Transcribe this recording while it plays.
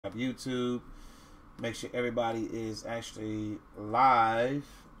of YouTube. Make sure everybody is actually live.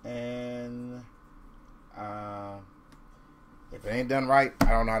 And if it ain't done right,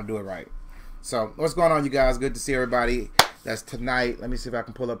 I don't know how to do it right. So what's going on, you guys? Good to see everybody. That's tonight. Let me see if I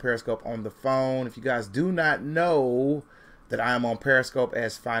can pull up Periscope on the phone. If you guys do not know that I am on Periscope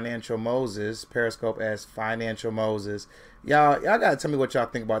as Financial Moses, Periscope as Financial Moses. Y'all gotta tell me what y'all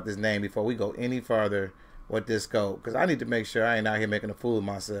think about this name before we go any further with this scope, because I need to make sure I ain't out here making a fool of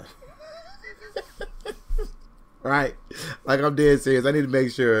myself. Right? Like, I'm dead serious. I need to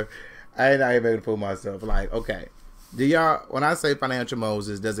make sure I ain't out here making a fool of myself. Like, okay. Do y'all, when I say Financial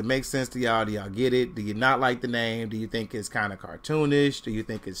Moses, does it make sense to y'all? Do y'all get it? Do you not like the name? Do you think it's kind of cartoonish? Do you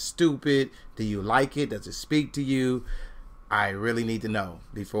think it's stupid? Do you like it? Does it speak to you? I really need to know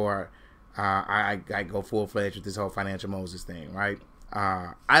before I go full-fledged with this whole Financial Moses thing, right?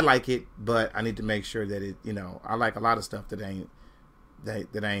 I like it, but I need to make sure that it, you know, I like a lot of stuff that ain't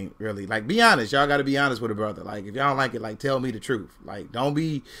really, like, be honest. Y'all got to be honest with a brother. Like, if y'all don't like it, like, tell me the truth. Like, don't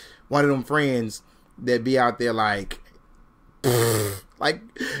be one of them friends that be out there like, like,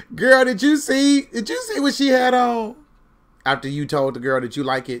 girl, did you see what she had on after you told the girl that you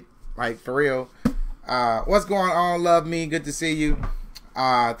like it? Like, for real. What's going on? Love me. Good to see you.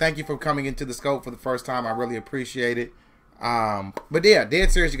 Thank you for coming into the scope for the first time. I really appreciate it. But yeah,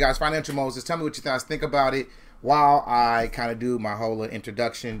 dead serious, you guys. Financial Moses. Tell me what you guys think about it while I kind of do my whole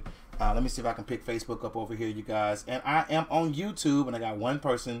introduction. Let me see if I can pick Facebook up over here, you guys. And I am on YouTube, and I got one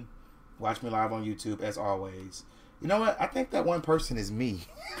person watch me live on YouTube, as always. You know what? I think that one person is me.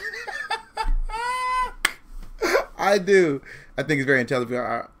 I do. I think it's very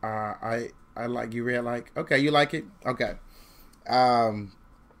intelligent. I like you, read like. Okay, you like it? Okay. Well,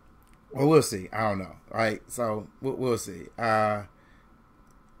 we'll see. I don't know. All right, so we'll see.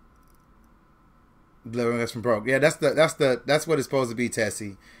 Delivering us from broke. Yeah, that's what it's supposed to be,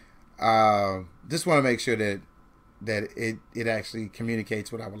 Tessie. Just want to make sure that it actually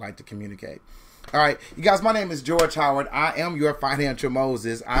communicates what I would like to communicate. All right, you guys, my name is George Howard. I am your Financial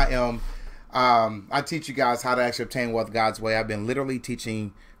Moses. I teach you guys how to actually obtain wealth God's way. I've been literally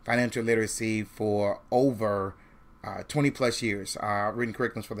teaching financial literacy for over 20 plus years. Written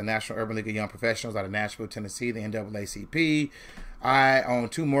curriculums for the National Urban League of Young Professionals out of Nashville, Tennessee, the NAACP. I own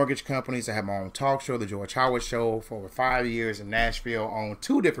 2 mortgage companies. I have my own talk show, The George Howard Show, for over 5 years in Nashville. On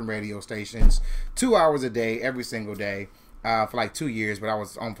 2 different radio stations, 2 hours a day, every single day, for like 2 years. But I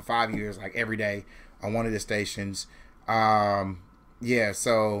was on for 5 years, like every day on one of the stations. Yeah,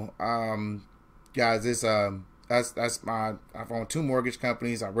 so guys, this that's my. I've owned 2 mortgage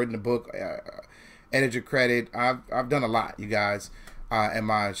companies. I've written a book, edited credit. I've done a lot, you guys. In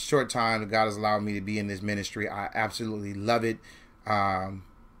my short time that God has allowed me to be in this ministry, I absolutely love it.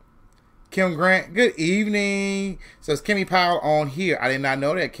 Kim Grant, good evening. Says Kimmy Powell on here. I did not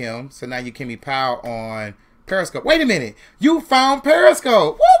know that, Kim. So now you Kimmy Powell on Periscope. Wait a minute. You found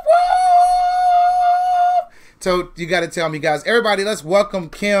Periscope. Whoop, whoop. So you got to tell me, guys. Everybody, let's welcome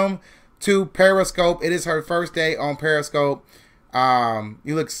Kim to Periscope. It is her first day on Periscope.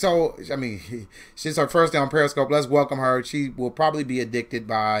 You look so, I mean, she's her first day on Periscope. Let's welcome her. She will probably be addicted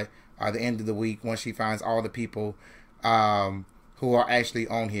by the end of the week once she finds all the people who are actually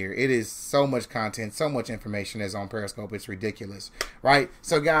on here. It is so much content, so much information that's on Periscope. It's ridiculous, right?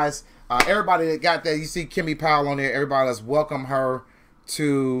 So guys, everybody that got that, you see Kimmy Powell on there. Everybody, let's welcome her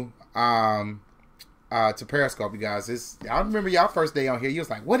to Periscope, you guys. I remember y'all first day on here. You was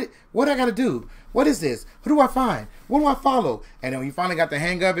like, what I gotta do? What is this? Who do I find? What do I follow? And then when you finally got the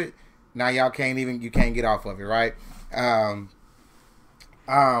hang of it, now y'all can't get off of it, right?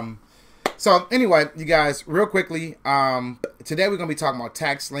 So anyway, you guys, real quickly, today we're gonna be talking about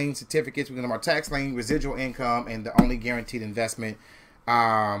tax lien certificates. We're gonna talk about tax lien, residual income, and the only guaranteed investment.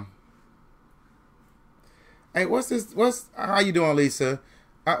 Hey, what's this? How you doing, Lisa?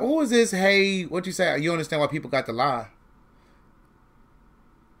 What was this? Hey, what you say? You understand why people got to lie?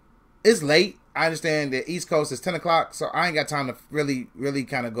 It's late. I understand the East Coast is 10 o'clock, so I ain't got time to really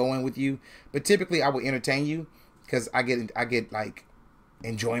kind of go in with you. But typically, I will entertain you because I get like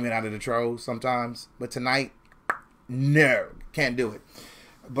enjoyment out of the trolls sometimes. But tonight, no, can't do it.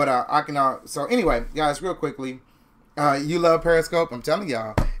 But I can. So anyway, guys, real quickly, you love Periscope. I'm telling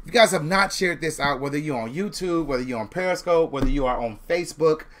y'all. If you guys have not shared this out, whether you're on YouTube, whether you're on Periscope, whether you are on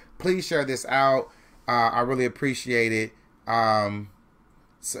Facebook, please share this out. I really appreciate it.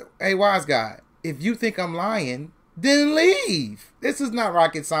 So, hey, wise guy, if you think I'm lying, then leave. This is not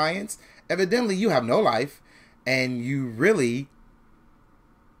rocket science. Evidently, you have no life, and you really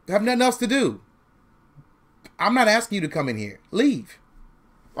have nothing else to do. I'm not asking you to come in here. Leave.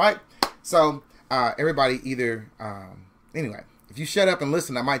 Right? So, everybody either... anyway, If you shut up and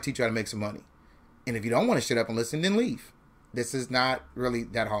listen, I might teach you how to make some money. And if you don't want to shut up and listen, then leave. This is not really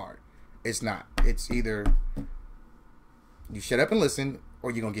that hard. It's not. It's either you shut up and listen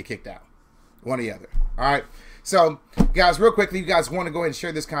or you're going to get kicked out. One or the other. All right. So, guys, real quickly, you guys want to go ahead and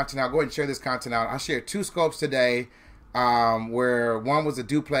share this content out. Go ahead and share this content out. I shared 2 scopes today where one was a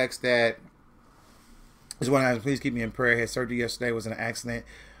duplex that is one of please keep me in prayer. Had surgery yesterday, was an accident.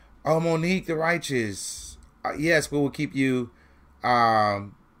 Oh, Monique, the righteous. Yes, we will keep you.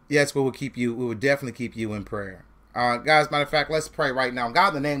 Yes, we will keep you. We will definitely keep you in prayer. Guys, matter of fact, let's pray right now.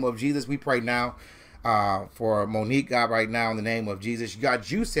 God, in the name of Jesus, we pray now for Monique, God, right now, in the name of Jesus. God,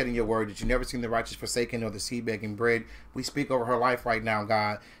 you said in your word that you never seen the righteous forsaken or the seed begging bread. We speak over her life right now,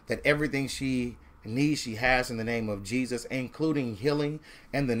 God, that everything she needs she has in the name of Jesus, including healing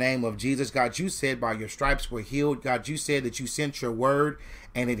in the name of Jesus. God, you said by your stripes we're healed. God, you said that you sent your word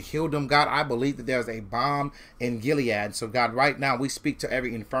and it healed them. God, I believe that there's a balm in Gilead. So God, right now we speak to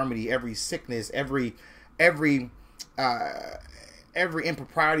every infirmity, every sickness, every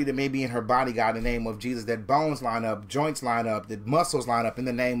impropriety that may be in her body, God, in the name of Jesus, that bones line up, joints line up, that muscles line up in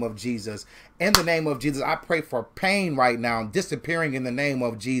the name of Jesus. In the name of Jesus, I pray for pain right now, disappearing in the name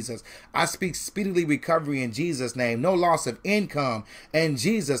of Jesus. I speak speedily recovery in Jesus' name. No loss of income in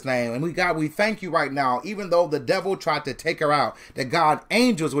Jesus' name. And God, we thank you right now, even though the devil tried to take her out, that God,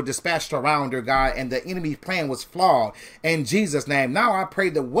 angels were dispatched around her, God, and the enemy's plan was flawed in Jesus' name. Now I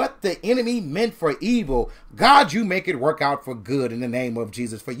pray that what the enemy meant for evil, God, you make it work out for good in the name of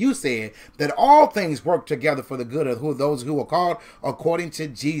Jesus. For you said that all things work together for the good of those who are called according to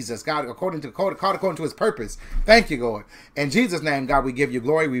Jesus. God, according to his purpose. Thank you, Lord. In Jesus' name, God, we give you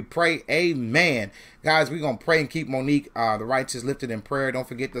glory. We pray, amen. Guys, we're going to pray and keep Monique, the righteous, lifted in prayer. Don't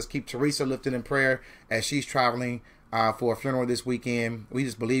forget, let's keep Teresa lifted in prayer as she's traveling for a funeral this weekend. We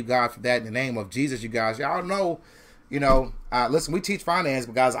just believe God for that in the name of Jesus, you guys. Y'all know, listen, we teach finance,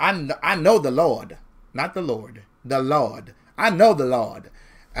 but guys, I know the Lord, not the Lord, the Lord. I know the Lord.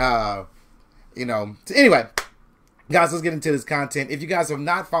 So anyway, guys, let's get into this content. If you guys have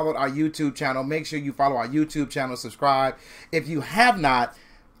not followed our YouTube channel, make sure you follow our YouTube channel, subscribe. If you have not,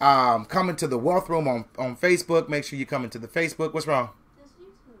 come into the Wealth Room on Facebook. Make sure you come into the Facebook. What's wrong? Just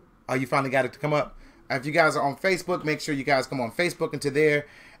YouTube. Oh, you finally got it to come up? If you guys are on Facebook, make sure you guys come on Facebook into there.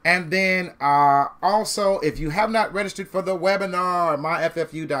 And then also, if you have not registered for the webinar,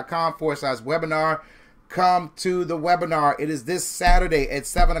 myffu.com/webinar, come to the webinar. It is this Saturday at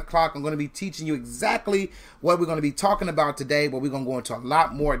 7 o'clock. I'm going to be teaching you exactly what we're going to be talking about today, but we're going to go into a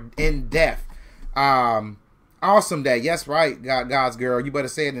lot more in depth. Awesome day. Yes, right, God's girl. You better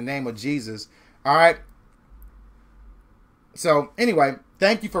say it in the name of Jesus. All right. So anyway,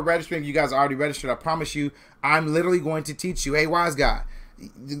 thank you for registering. You guys are already registered. I promise you, I'm literally going to teach you. Hey, wise guy,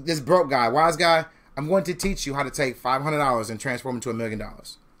 this broke guy, wise guy, I'm going to teach you how to take $500 and transform it to $1 million.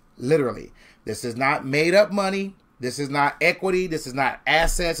 Literally. This is not made up money. This is not equity. This is not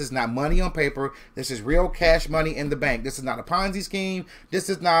assets. It's not money on paper. This is real cash money in the bank. This is not a Ponzi scheme. This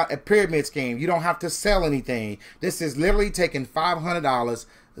is not a pyramid scheme. You don't have to sell anything. This is literally taking $500,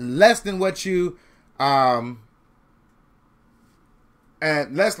 less than what you and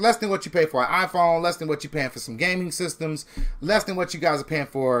less than what you pay for an iPhone, less than what you're paying for some gaming systems, less than what you guys are paying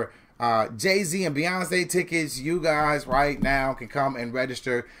for Jay-Z and Beyonce tickets. You guys right now can come and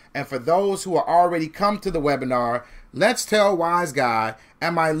register. And for those who are already come to the webinar, let's tell Wise Guy,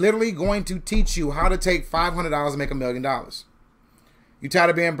 am I literally going to teach you how to take $500 and make $1 million? You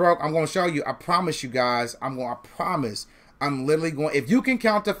tired of being broke? I'm going to show you. I promise you guys, I'm literally going, if you can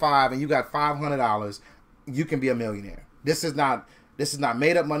count to 5 and you got $500, you can be a millionaire. This is not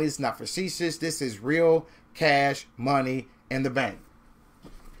made up money. This is not facetious. This is real cash money in the bank.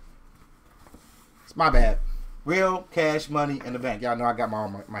 It's my bad. Real cash money in the bank. Y'all know I got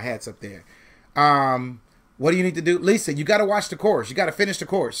my hats up there. What do you need to do? Lisa, you got to watch the course. You got to finish the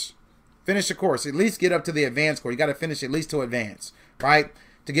course. Finish the course. At least get up to the advanced course. You got to finish at least to advance, right?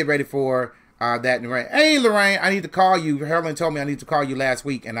 To get ready for that. Hey, Lorraine, I need to call you. Herlin told me I need to call you last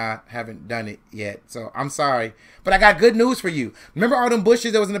week, and I haven't done it yet. So I'm sorry. But I got good news for you. Remember all them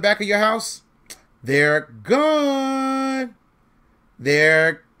bushes that was in the back of your house? They're gone.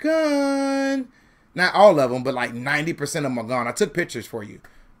 They're gone. Not all of them, but like 90% of them are gone. I took pictures for you.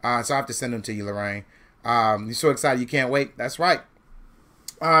 So I have to send them to you, Lorraine. You're so excited you can't wait. That's right.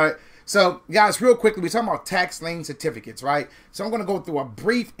 All right. So, guys, real quickly, we're talking about tax lien certificates, right? So I'm going to go through a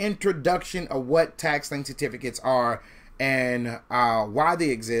brief introduction of what tax lien certificates are and why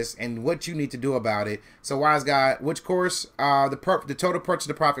they exist and what you need to do about it. So, Wise Guy, which course? The total purchase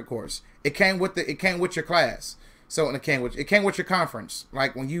to profit course. It came with your class. So it came with your conference.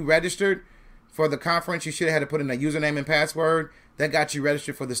 Like when you registered for the conference, you should have had to put in a username and password. that got you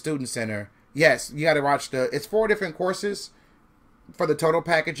registered for the Student Center, yes, you got to watch it's 4 different courses for the total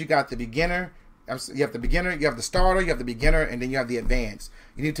package. You got the beginner, you have the beginner, you have the starter, you have the beginner, and then you have the advanced.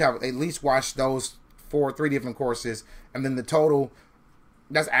 You need to have at least watch those 3 different courses, and then the total,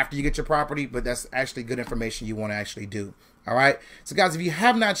 that's after you get your property, but that's actually good information you want to actually do. All right. So guys, if you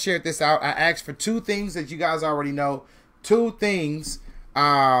have not shared this out, I asked for 2 things that you guys already know. 2 things,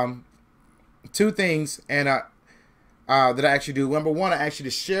 and that I actually do. Number 1, I ask you to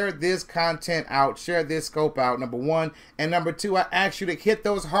share this content out, share this scope out, number 1. And number 2, I ask you to hit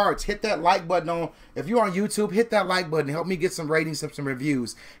those hearts, hit that like button on, if you're on YouTube, hit that like button, help me get some ratings and some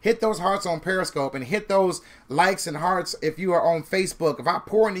reviews. Hit those hearts on Periscope, and hit those likes and hearts if you are on Facebook. If I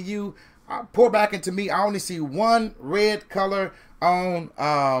pour into you, I pour back into me. I only see 1 red color on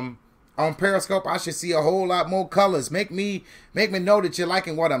Periscope. I should see a whole lot more colors. Make me know that you're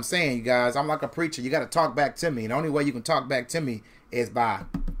liking what I'm saying, you guys. I'm like a preacher. You got to talk back to me. And the only way you can talk back to me is by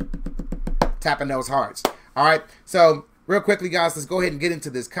tapping those hearts. All right. So real quickly, guys, let's go ahead and get into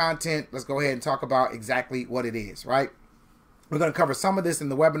this content. Let's go ahead and talk about exactly what it is, right? We're going to cover some of this in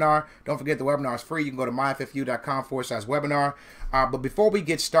the webinar. Don't forget the webinar is free. You can go to myffu.com/webinar. But before we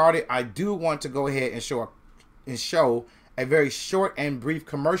get started, I do want to go ahead and show a very short and brief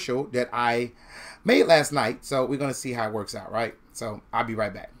commercial that I made last night. So we're going to see how it works out, right? So I'll be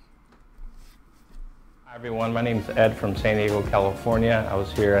right back. Hi everyone, my name is Ed from San Diego, California. I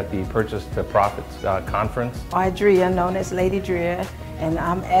was here at the Purchase to Profits conference. Audria, known as Lady Drea, and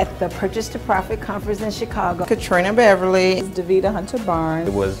I'm at the Purchase to Profit conference in Chicago. Katrina Beverly. Davita Hunter Barnes.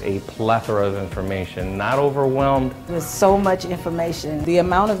 It was a plethora of information, not overwhelmed. There's so much information. The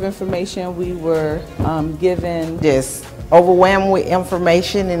amount of information we were given, just overwhelmed with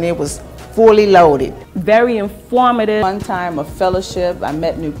information, and it was fully loaded. Very informative. One time of fellowship, I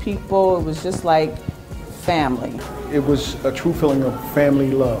met new people. It was just like family. It was a true feeling of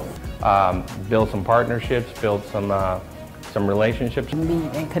family love. Build some partnerships, build some relationships.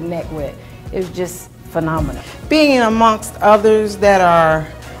 Meet and connect with. It was just phenomenal. Being amongst others that are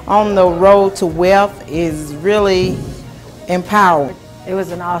on the road to wealth is really empowering. It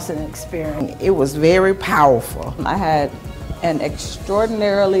was an awesome experience. It was very powerful. I had an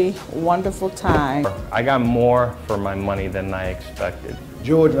extraordinarily wonderful time. I got more for my money than I expected.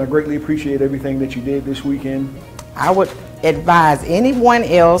 George, I greatly appreciate everything that you did this weekend. I would advise anyone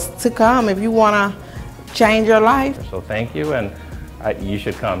else to come if you want to change your life. So thank you, and you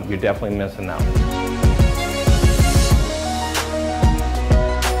should come. You're definitely missing out.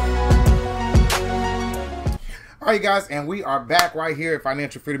 All right, guys, and we are back right here at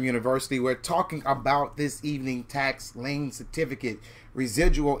Financial Freedom University. We're talking about this evening tax lien certificate,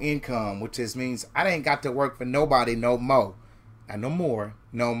 residual income, which just means I ain't got to work for nobody no more. No more,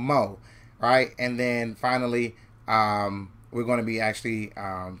 no more, right? And then finally, we're going to be actually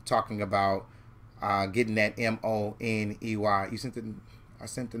talking about getting that MONEY. I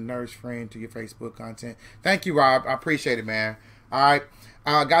sent the nurse friend to your Facebook content. Thank you, Rob. I appreciate it, man. All right,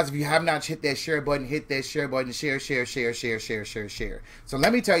 guys, if you have not hit that share button, hit that share button. Share. So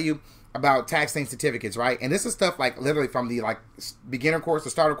let me tell you about tax lien certificates, right? And this is stuff like literally from the beginner course, the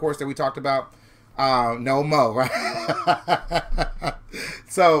starter course that we talked about. No more, right?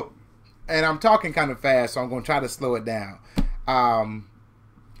 So, and I'm talking kind of fast, so I'm going to try to slow it down.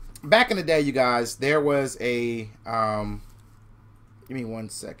 Back in the day, you guys, there was a, give me 1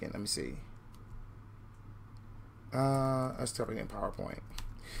 second. Let me see. Let's type it in PowerPoint.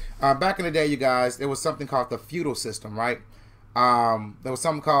 Back in the day, you guys, there was something called the feudal system, right? There was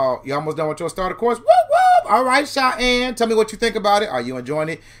something called, you almost done with your starter course? Woo, woo! All right, Cheyenne, tell me what you think about it. Are you enjoying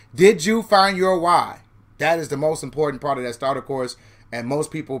it? Did you find your why? That is the most important part of that starter course, and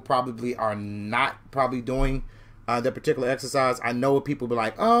most people probably are not doing that particular exercise. I know people be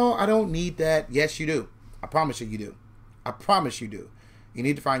like, oh, I don't need that. Yes, you do. I promise you, you do. I promise you do. You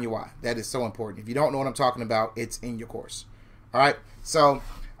need to find your why. That is so important. If you don't know what I'm talking about, it's in your course. All right. So,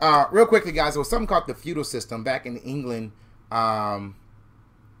 real quickly, guys, there was something called the feudal system back in England, back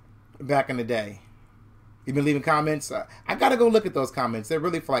in the day. You've been leaving comments. I got to go look at those comments. They're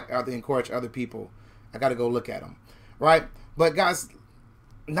really for to encourage other people. I got to go look at them. Right. But guys,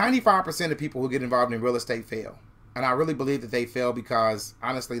 95% of people who get involved in real estate fail. And I really believe that they fail because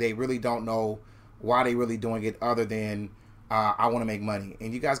honestly, they really don't know why they really doing it other than I want to make money.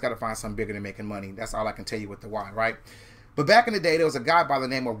 And you guys got to find something bigger than making money. That's all I can tell you with the why, right? But back in the day, there was a guy by the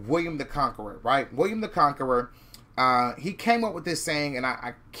name of William the Conqueror, right? William the Conqueror, he came up with this saying, and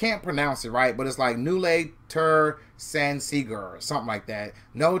I can't pronounce it right, but it's like Nulle ter san sigur, or something like that.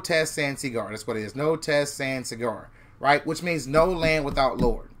 No test san sigur, that's what it is. No test san sigur, right? Which means no land without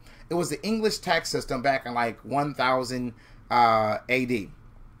lord. It was the English tax system back in like 1000 AD,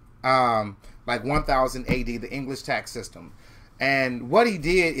 like 1000 AD, the English tax system. And what he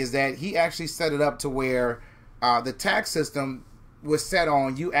did is that he actually set it up to where the tax system was set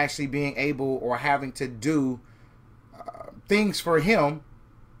on you actually being able or having to do things for him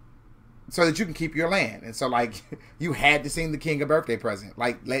so that you can keep your land. And so, like, you had to sing the king a birthday present.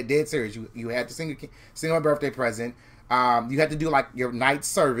 Like, dead serious. You had to sing him a birthday present. You had to do, like, your night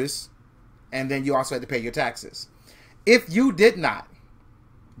service. And then you also had to pay your taxes. If you did not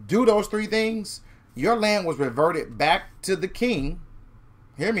do those three things, your land was reverted back to the king.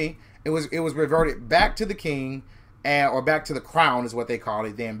 Hear me. It was reverted back to the king, or back to the crown is what they call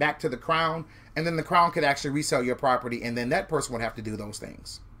it. Then back to the crown. And then the crown could actually resell your property. And then that person would have to do those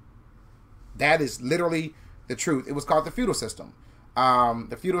things. That is literally the truth. It was called the feudal system.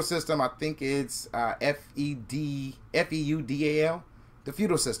 The feudal system, I think it's Feudal. The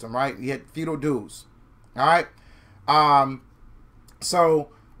feudal system, right? You had feudal dues. All right. So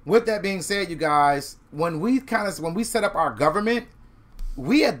with that being said, you guys, when we set up our government,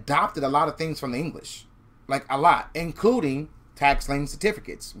 we adopted a lot of things from the English, like a lot, including tax lien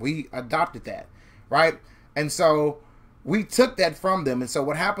certificates. We adopted that, right? And so we took that from them. And so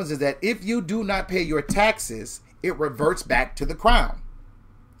what happens is that if you do not pay your taxes, it reverts back to the crown.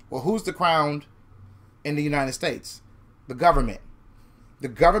 Well, who's the crown in the United States? The government. The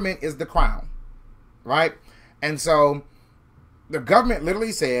government is the crown, right? And so the government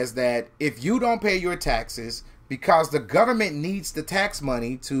literally says that if you don't pay your taxes, because the government needs the tax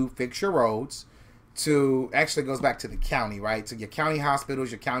money to fix your roads, actually goes back to the county, right? So your county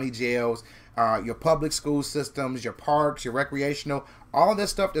hospitals, your county jails, your public school systems, your parks, your recreational, all this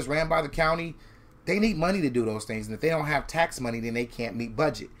stuff that's ran by the county, they need money to do those things. And if they don't have tax money, then they can't meet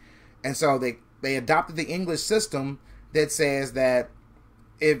budget. And so they adopted the English system that says that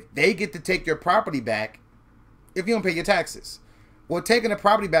if they get to take your property back, if you don't pay your taxes. Well, taking the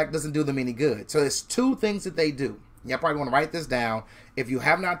property back doesn't do them any good. So there's two things that they do. You probably want to write this down. If you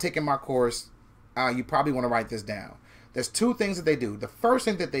have not taken my course, you probably want to write this down. There's two things that they do. The first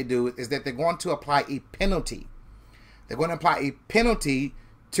thing that they do is that they're going to apply a penalty. They're going to apply a penalty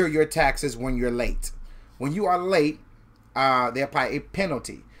to your taxes when you're late. When you are late, they apply a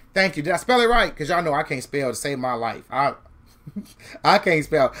penalty. Thank you. Did I spell it right? Because y'all know I can't spell to save my life. I can't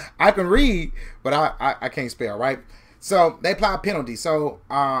spell. I can read, but I can't spell, right? So they apply a penalty. So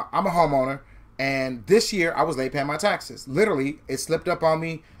I'm a homeowner, and this year I was late paying my taxes. Literally, it slipped up on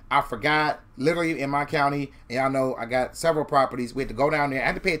me. I forgot, literally in my county, and y'all know I got several properties. We had to go down there. I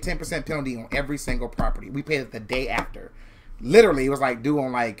had to pay a 10% penalty on every single property. We paid it the day after. Literally, it was like due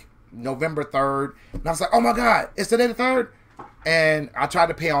on like November 3rd. And I was like, oh my God, it's today the 3rd? And I tried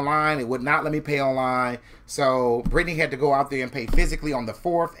to pay online. It would not let me pay online. So Brittany had to go out there and pay physically on the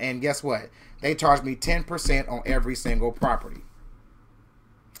 4th. And guess what? They charged me 10% on every single property.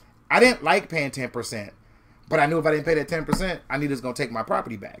 I didn't like paying 10%. But I knew if I didn't pay that 10%, I knew it was going to take my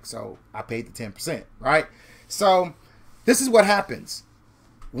property back. So I paid the 10%, right? So this is what happens.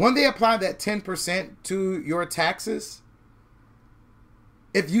 When they apply that 10% to your taxes,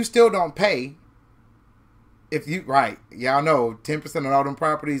 if you still don't pay, y'all know 10% on all them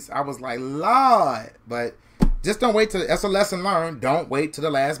properties, I was like, Lord. But just don't wait till, that's a lesson learned. Don't wait till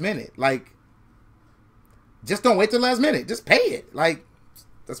the last minute. Like, just don't wait till the last minute. Just pay it. Like,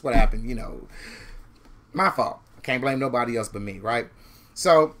 that's what happened, you know. My fault. I can't blame nobody else but me, right?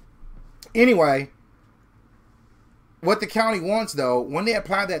 So, anyway, what the county wants, though, when they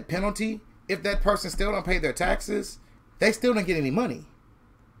apply that penalty, if that person still don't pay their taxes, they still don't get any money.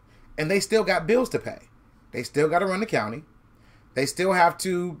 And they still got bills to pay. They still got to run the county. They still have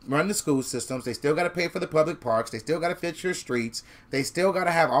to run the school systems. They still got to pay for the public parks. They still got to fix your streets. They still got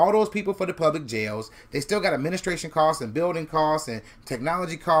to have all those people for the public jails. They still got administration costs and building costs and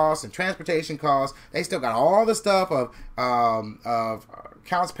technology costs and transportation costs. They still got all the stuff of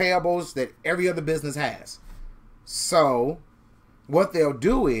accounts payables that every other business has. So what they'll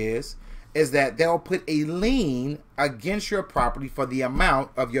do is that they'll put a lien against your property for the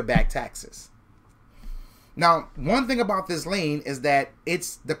amount of your back taxes. Now, one thing about this lien is that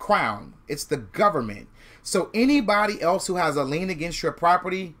it's the crown. It's the government. So anybody else who has a lien against your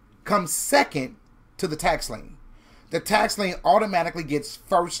property comes second to the tax lien. The tax lien automatically gets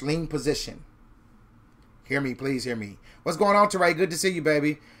first lien position. Hear me, please hear me. What's going on, Teray? Good to see you,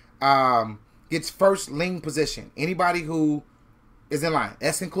 baby. Gets first lien position. Anybody who is in line.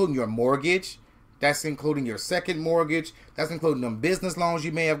 That's including your mortgage. That's including your second mortgage. That's including them business loans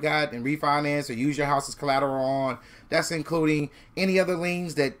you may have got and refinance or use your house as collateral on. That's including any other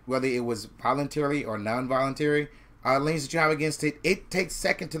liens that, whether it was voluntarily or non-voluntary, liens that you have against it. It takes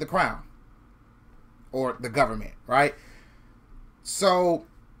second to the crown or the government, right? So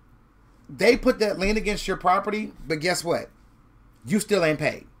they put that lien against your property, but guess what? You still ain't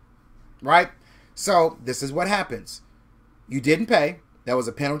paid, right? So this is what happens. You didn't pay. That was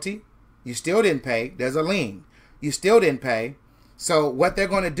a penalty. You still didn't pay. There's a lien. You still didn't pay. So what they're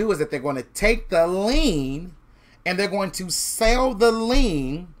going to do is that they're going to take the lien and they're going to sell the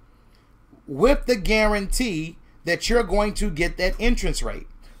lien with the guarantee that you're going to get that interest rate.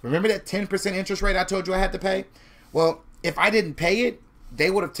 Remember that 10% interest rate I told you I had to pay? Well, if I didn't pay it,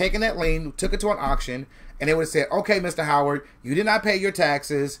 they would have taken that lien, took it to an auction, and they would have said, okay, Mr. Howard, you did not pay your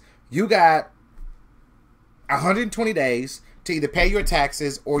taxes. You got 120 days to either pay your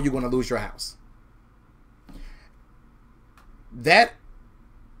taxes or you're going to lose your house. That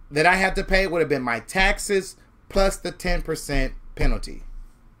I had to pay would have been my taxes plus the 10% penalty.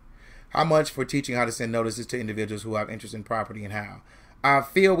 How much for teaching how to send notices to individuals who have interest in property and how?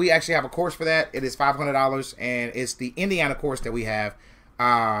 Phil, we actually have a course for that. It is $500, and it's the Indiana course that we have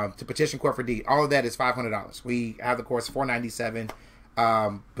to petition court for deed. All of that is $500. We have the course $497,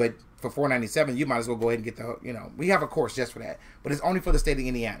 but for $497, you might as well go ahead and get the, we have a course just for that. But it's only for the state of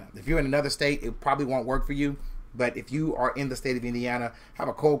Indiana. If you're in another state, it probably won't work for you. But if you are in the state of Indiana, have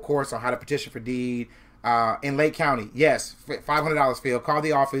a cold course on how to petition for deed. In Lake County, yes, $500, Phil. Call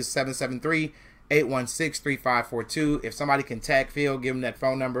the office, 773-816-3542. If somebody can tag Phil, give them that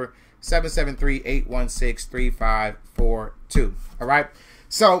phone number, 773-816-3542. All right?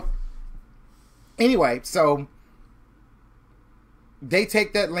 So, anyway, so they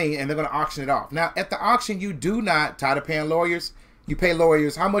take that lien and they're going to auction it off. Now, at the auction, you do not, tired of paying lawyers, you pay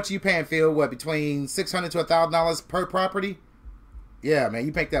lawyers. How much are you paying, Phil? What, between $600 to $1,000 per property? Yeah, man,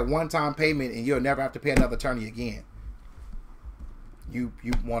 you make that one-time payment and you'll never have to pay another attorney again. You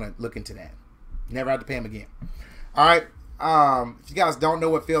want to look into that. Never have to pay him again. All right. If you guys don't know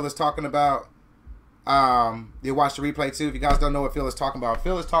what Phil is talking about, you'll watch the replay too. If you guys don't know what Phil is talking about,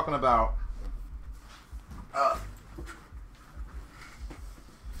 Phil is talking about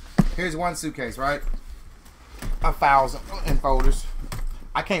here's one suitcase, right? A files and folders.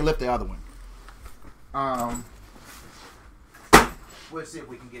 I can't lift the other one. We'll see if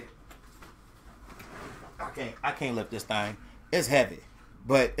we can get it. I can't lift this thing. It's heavy,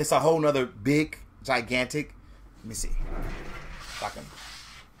 but it's a whole nother big, gigantic. Let me see if I can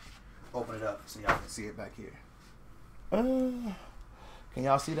open it up so y'all can see it back here. Can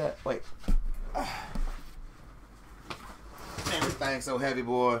y'all see that? Wait. Man, this thing's so heavy,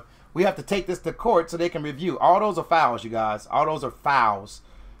 boy. We have to take this to court so they can review. All those are files, you guys. All those are files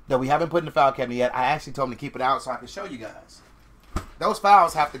that we haven't put in the file cabinet yet. I actually told them to keep it out so I can show you guys. Those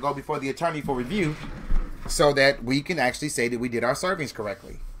files have to go before the attorney for review so that we can actually say that we did our servings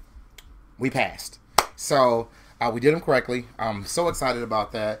correctly. We passed. So we did them correctly. I'm so excited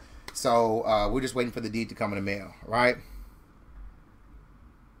about that. So we're just waiting for the deed to come in the mail, right?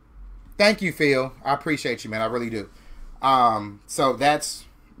 Thank you, Phil. I appreciate you, man. I really do. So that's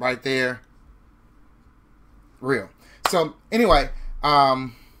right there. Real. So anyway,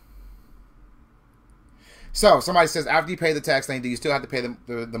 so somebody says, after you pay the tax lien, do you still have to pay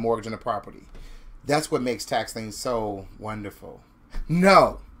the mortgage on the property? That's what makes tax liens so wonderful.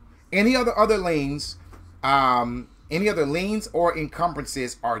 No. Any other liens, any other liens or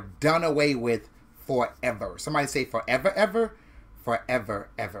encumbrances are done away with forever. Somebody say forever, ever? Forever,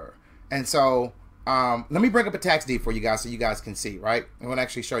 ever. And so, let me bring up a tax deed for you guys so you guys can see, right? I'm going to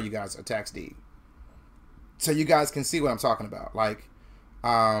actually show you guys a tax deed. So you guys can see what I'm talking about. Like,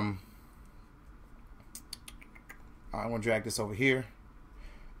 I want to drag this over here.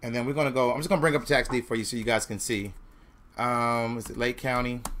 And then we're going to go, I'm just going to bring up a tax deed for you so you guys can see. Is it Lake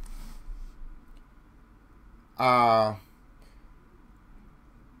County?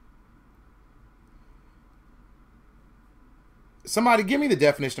 Somebody give me the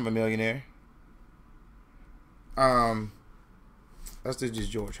definition of a millionaire. Let's do just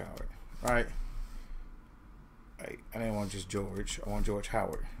George Howard. All right. Right. I didn't want just George. I want George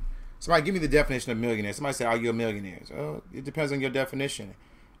Howard. Somebody give me the definition of millionaire. Somebody say, are you a millionaire? Oh, it depends on your definition.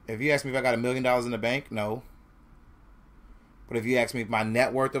 If you ask me if I got $1 million in the bank, no. But if you ask me if my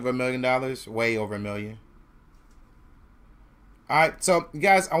net worth over $1 million, way over $1 million. All right, so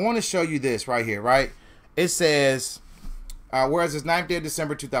guys, I want to show you this right here, right? It says, whereas this 9th day of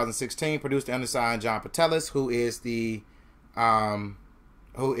December 2016, produced the undersigned John Patelis, who is the auditor,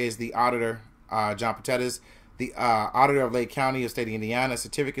 John Patelis, the auditor of Lake County of State of Indiana.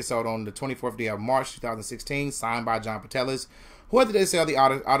 Certificate sold on the 24th day of March 2016, signed by John Patelis. Whoever they sell the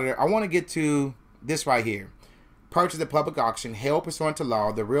auditor, I want to get to this right here. Purchased at public auction, held pursuant to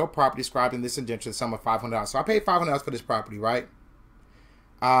law, the real property described in this indenture, the sum of $500. So I paid $500 for this property, right?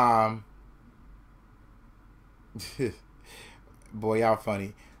 Boy, y'all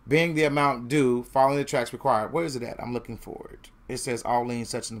funny. Being the amount due, following the tracks required. Where is it at? I'm looking for it. It says all liens,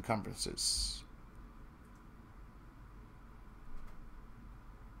 such encumbrances.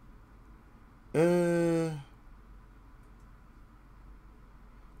 I'm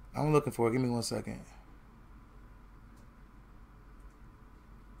looking for it. Give me 1 second.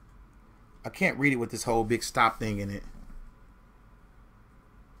 I can't read it with this whole big stop thing in it.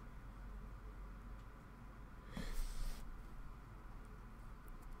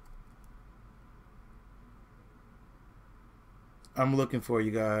 I'm looking for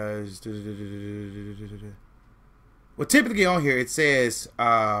you guys. Well, typically on here it says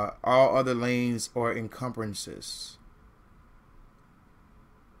all other liens or encumbrances.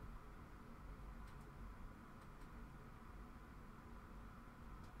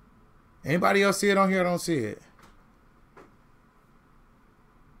 Anybody else see it on here? I don't see it.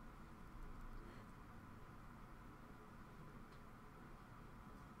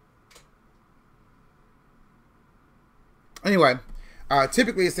 Anyway,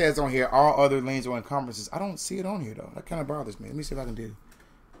 typically it says on here all other liens or encumbrances. I don't see it on here though. That kind of bothers me. Let me see if I can do.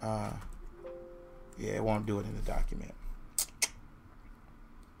 Yeah, it won't do it in the document.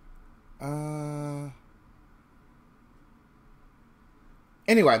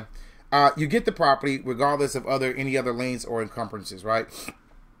 Anyway, you get the property regardless of any other liens or encumbrances, right?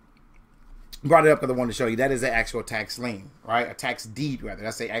 Brought it up because I wanted to show you that is an actual tax lien, right? A tax deed, rather.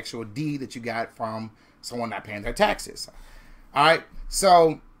 That's the actual deed that you got from someone not paying their taxes. All right,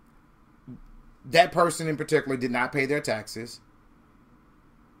 so that person in particular did not pay their taxes.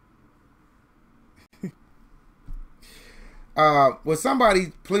 Will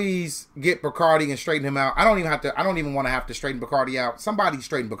somebody please get Bacardi and straighten him out? I don't even want to have to straighten Bacardi out. Somebody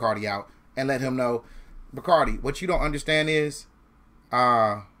straighten Bacardi out and let him know, Bacardi, what you don't understand is,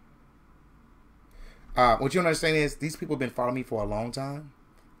 these people have been following me for a long time.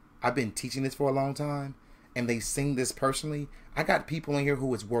 I've been teaching this for a long time, and they sing this personally. I got people in here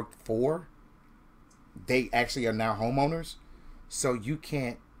who it's worked for. They actually are now homeowners. So you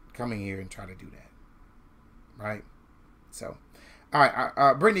can't come in here and try to do that. Right? So, all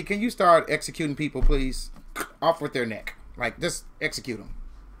right. Brittany, can you start executing people, please? Off with their neck. Like, just execute them.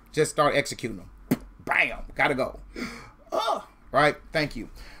 Just start executing them. Bam. Gotta go. Oh, right? Thank you.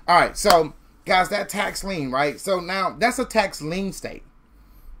 All right. So, guys, that tax lien, right? So, now, that's a tax lien state.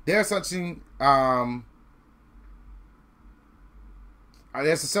 There's such thing...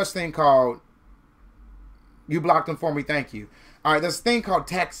 there's a such thing called, you blocked them for me, thank you. All right, there's a thing called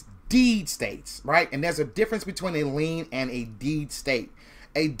tax deed states, right? And there's a difference between a lien and a deed state.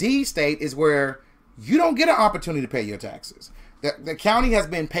 A deed state is where you don't get an opportunity to pay your taxes. The county has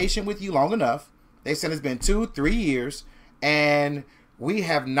been patient with you long enough. They said it's been 2-3 years, and we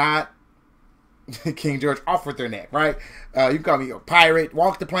have not, King George, off with their neck, right? You call me a pirate,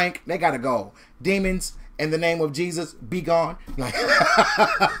 walk the plank, they gotta go. Demons, in the name of Jesus, be gone. Like,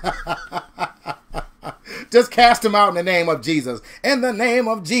 just cast them out in the name of Jesus. In the name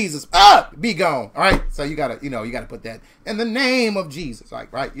of Jesus, be gone. All right. So you gotta put that in the name of Jesus.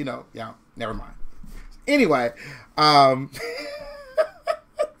 Like, right? Yeah. Never mind. Anyway,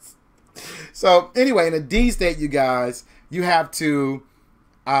 so anyway, in a D state, you guys, you have to.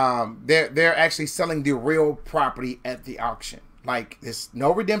 They're actually selling the real property at the auction. Like, there's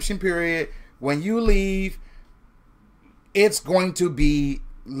no redemption period. When you leave, it's going to be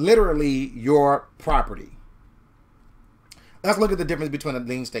literally your property. Let's look at the difference between a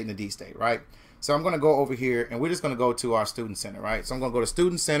lien state and a D state, right? So I'm going to go over here, and we're just going to go to our student center, right? So I'm going to go to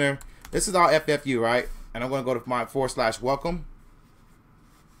student center. This is our FFU, right? And I'm going to go to my /welcome.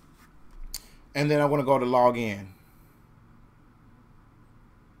 And then I'm going to go to log in.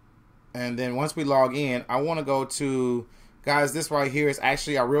 And then once we log in, I want to go to... Guys, this right here is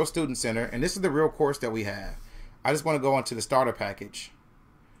actually our real student center, and this is the real course that we have. I just want to go into the starter package,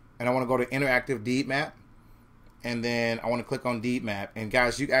 and I want to go to interactive deed map, and then I want to click on deed map. And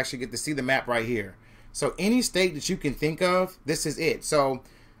guys, you actually get to see the map right here. So any state that you can think of, this is it. So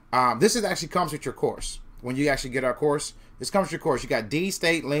this is actually comes with your course. When you actually get our course, this comes with your course. You got deed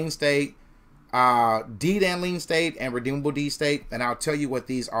state, lien state, deed and lien state, and redeemable deed state, and I'll tell you what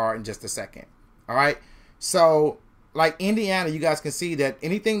these are in just a second. All right, so like Indiana, you guys can see that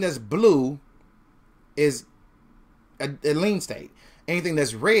anything that's blue is a lien state. Anything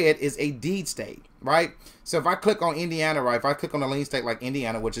that's red is a deed state, right? So if I click on Indiana, right, if I click on a lien state like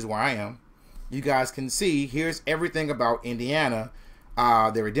Indiana, which is where I am, you guys can see here's everything about Indiana.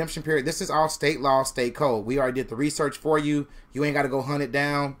 The redemption period. This is all state law, state code. We already did the research for you. You ain't got to go hunt it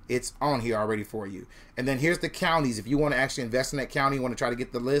down. It's on here already for you. And then here's the counties. If you want to actually invest in that county, you want to try to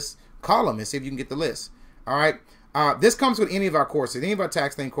get the list, call them and see if you can get the list. All right. This comes with any of our courses. Any of our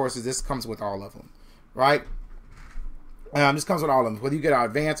tax lien courses, this comes with all of them, right? This comes with all of them. Whether you get our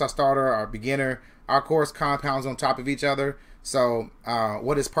advanced, our starter, our beginner, our course compounds on top of each other. So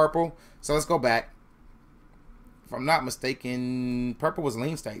what is purple? So let's go back. If I'm not mistaken, purple was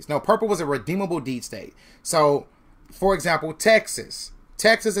lien states. No, purple was a redeemable deed state. So, for example, Texas.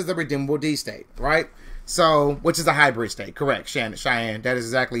 Texas is a redeemable deed state, right? So, which is a hybrid state. Correct, Cheyenne. That is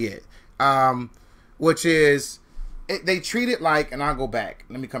exactly it. Which is, they treat it like, and I'll go back.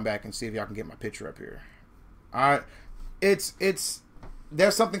 Let me come back and see if y'all can get my picture up here. All right.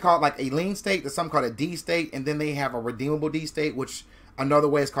 There's something called like a lien state. There's something called a deed state. And then they have a redeemable deed state, which another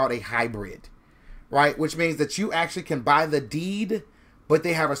way is called a hybrid, right? Which means that you actually can buy the deed, but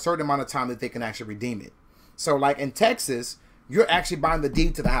they have a certain amount of time that they can actually redeem it. So like in Texas, you're actually buying the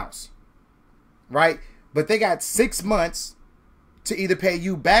deed to the house, right? But they got 6 months to either pay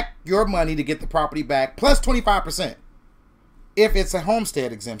you back your money to get the property back, plus 25%. If it's a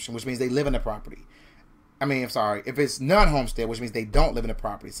homestead exemption, which means they live in the property. I mean, I'm sorry, if it's non-homestead, which means they don't live in the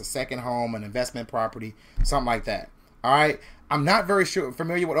property. It's a second home, an investment property, something like that. All right. I'm not very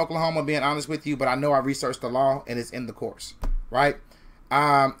familiar with Oklahoma, being honest with you, but I know I researched the law and it's in the course, right?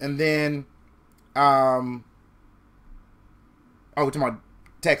 And then, we're talking about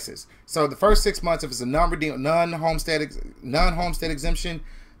Texas. So the first 6 months, if it's a non-homestead exemption,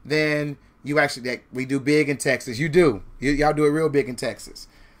 then you actually, we do big in Texas. You do. Y'all do it real big in Texas.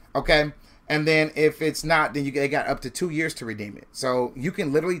 Okay. And then if it's not, then they got up to 2 years to redeem it. So you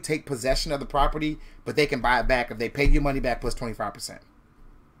can literally take possession of the property, but they can buy it back if they pay you money back plus 25%.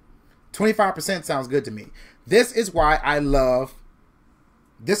 25% sounds good to me. This is why I love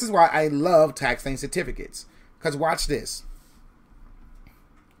tax lien certificates. Because watch this.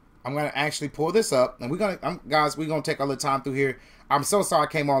 I'm gonna actually pull this up, and we're gonna take a little time through here. I'm so sorry I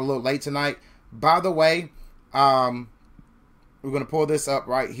came on a little late tonight. By the way, we're gonna pull this up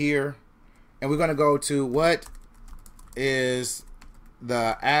right here. And we're going to go to what is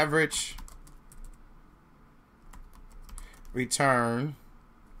the average return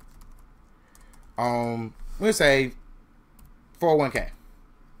on, we'll say, 401k.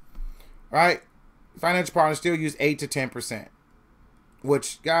 Right? Financial partners still use 8 to 10%.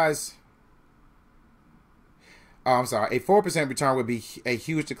 Which, guys, I'm sorry, a 4% return would be a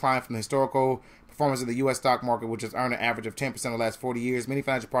huge decline from the historical performance of the U.S. stock market, which has earned an average of 10% in the last 40 years. Many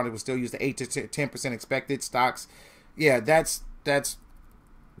financial partners will still use the 8 to 10% expected stocks. Yeah, that's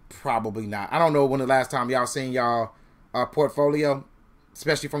probably not. I don't know when the last time y'all seen y'all portfolio,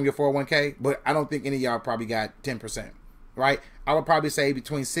 especially from your 401k, but I don't think any of y'all probably got 10%, right? I would probably say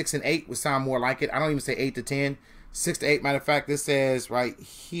between 6 and 8 would sound more like it. I don't even say 8 to 10. 6 to 8, matter of fact, this says right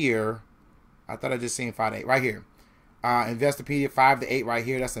here, I thought I just seen 5 to 8, right here. Investopedia 5 to 8 right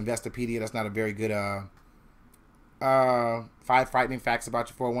here. That's Investopedia. That's not a very good 5 frightening facts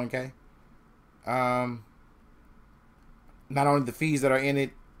about your 401k. Not only the fees that are in it,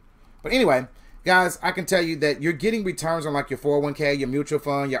 but anyway, guys, I can tell you that you're getting returns on like your 401k, your mutual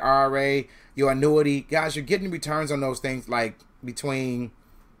fund, your IRA, your annuity. Guys, you're getting returns on those things like between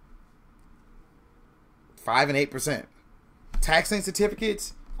 5 and 8%. Tax lien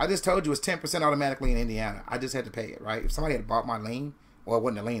certificates, I just told you it's 10% automatically in Indiana. I just had to pay it, right? If somebody had bought my lien, well, it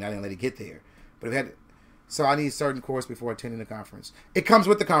wasn't a lien, I didn't let it get there. But if it had, so I need a certain course before attending the conference. It comes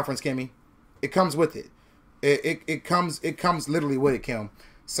with the conference, Kimmy. It comes with it. It comes literally with it, Kim.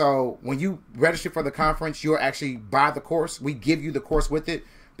 So when you register for the conference, you'll actually buy the course. We give you the course with it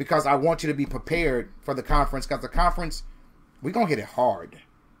because I want you to be prepared for the conference. Because the conference, we're gonna hit it hard.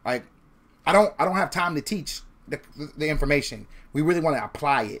 Like I don't have time to teach the information. We really want to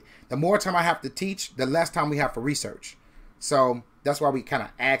apply it. The more time I have to teach, the less time we have for research. So that's why we kind of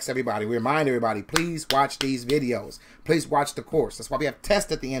ask everybody, we remind everybody, please watch these videos. Please watch the course. That's why we have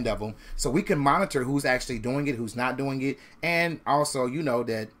tests at the end of them, so we can monitor who's actually doing it, who's not doing it. And also, you know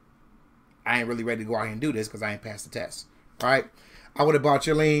that I ain't really ready to go out here and do this because I ain't passed the test. All right? I would have bought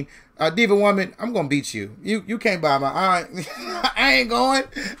your lien. Diva Woman, I'm going to beat you. You can't buy my... I ain't going.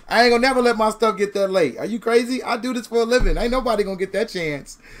 I ain't going to never let my stuff get that late. Are you crazy? I do this for a living. Ain't nobody going to get that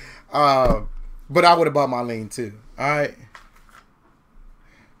chance. But I would have bought my lien too. All right?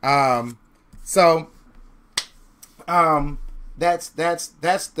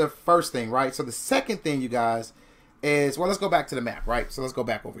 That's the first thing, right? So the second thing, you guys, is... Well, let's go back to the map, right? So let's go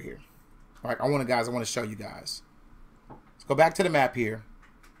back over here. All right? I want to show you guys. Let's go back to the map here.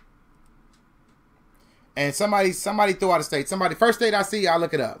 And somebody threw out a state. First state I see, I'll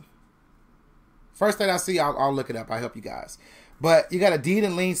look it up. First state I see, I'll look it up. I help you guys. But you got a deed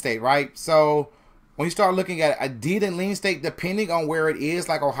and lien state, right? So when you start looking at a deed and lien state, depending on where it is,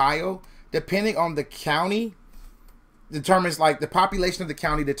 like Ohio, depending on the county, determines, like, the population of the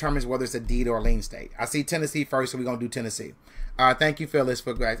county determines whether it's a deed or a lien state. I see Tennessee first, so we're going to do Tennessee. Thank you, Phyllis,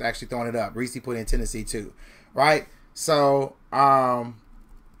 for actually throwing it up. Reese put in Tennessee too, right? So,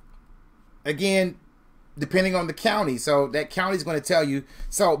 again, depending on the county, so that county is going to tell you.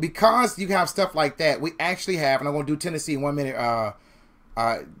 So, because you have stuff like that, we actually have, and I'm going to do Tennessee in 1 minute,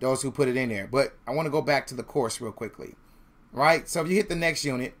 those who put it in there. But I want to go back to the course real quickly, right? So, if you hit the next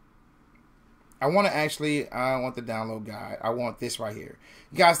unit, I want to actually, I want the download guide. I want this right here.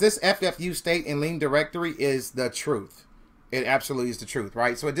 Guys, this FFU state and lien directory is the truth. It absolutely is the truth,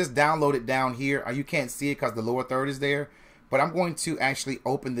 right? So it just downloaded down here. You can't see it because the lower third is there. But I'm going to actually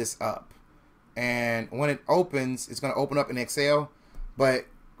open this up. And when it opens, it's going to open up in Excel. But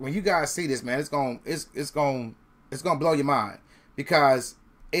when you guys see this, man, it's going to blow your mind. Because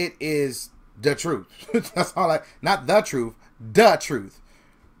it is the truth. That's all not the truth,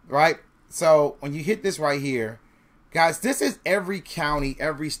 right? So when you hit this right here, guys, this is every county,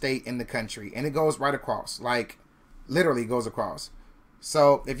 every state in the country. And it goes right across, like literally goes across.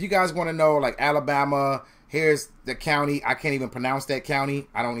 So if you guys want to know, like Alabama, here's the county. I can't even pronounce that county.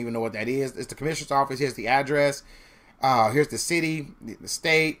 I don't even know what that is. It's the commissioner's office. Here's the address. Here's the city, the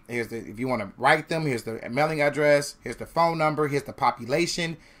state. Here's the, if you want to write them, here's the mailing address. Here's the phone number. Here's the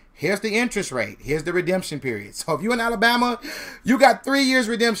population. Here's the interest rate. Here's the redemption period. So if you're in Alabama, you got 3 years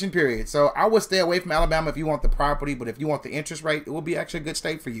redemption period. So I would stay away from Alabama if you want the property, but if you want the interest rate, it will be actually a good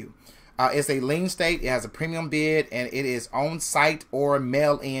state for you. It's a lien state. It has a premium bid, and it is on site or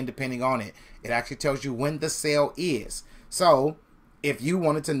mail-in, depending on it. It actually tells you when the sale is. So if you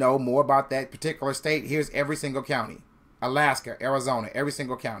wanted to know more about that particular state, here's every single county. Alaska, Arizona, every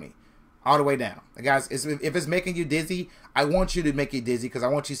single county, all the way down. Guys, if it's making you dizzy, I want you to make it dizzy because I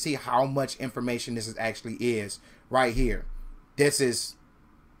want you to see how much information this actually is right here. This is,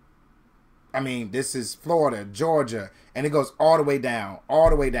 I mean, this is Florida, Georgia, and it goes all the way down, all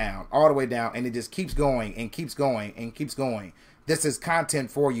the way down, all the way down, and it just keeps going and keeps going and keeps going. This is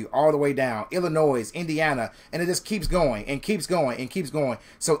content for you all the way down. Illinois, Indiana, and it just keeps going and keeps going and keeps going.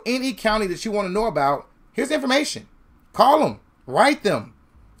 So any county that you want to know about, here's information. Call them, write them.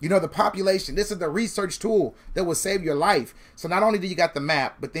 You know, the population, this is the research tool that will save your life. So not only do you got the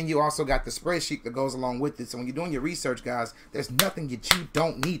map, but then you also got the spreadsheet that goes along with it. So when you're doing your research, guys, there's nothing that you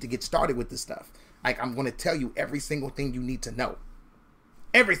don't need to get started with this stuff. Like, I'm going to tell you every single thing you need to know.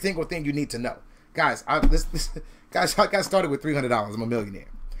 Every single thing you need to know. Guys, guys, I got started with $300. I'm a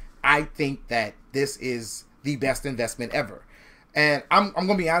millionaire. I think that this is the best investment ever. And I'm going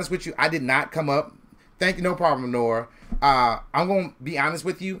to be honest with you. I did not come up. Thank you. No problem, Nora. I'm going to be honest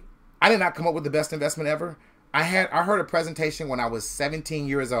with you. I did not come up with the best investment ever. I heard a presentation when I was 17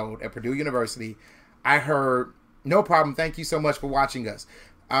 years old at Purdue University. I heard, no problem. Thank you so much for watching us.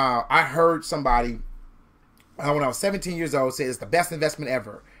 I heard somebody when I was 17 years old say it's the best investment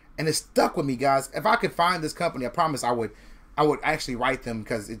ever. And it stuck with me, guys. If I could find this company, I promise I would actually write them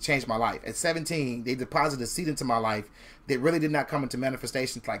because it changed my life. At 17, they deposited a seed into my life that really did not come into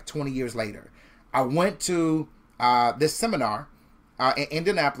manifestation until like 20 years later. I went to this seminar in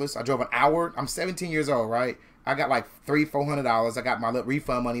Indianapolis. I drove an hour. I'm 17 years old, right? I got like $300-400. I got my little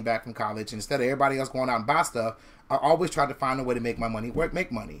refund money back from college. And instead of everybody else going out and buy stuff, I always tried to find a way to make my money,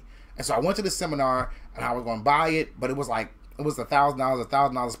 make money. And so I went to the seminar and I was going to buy it, but it was like, it was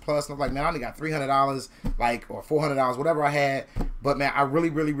 $1,000 plus. And I was like, man, I only got $300, like, or $400, whatever I had. But man, I really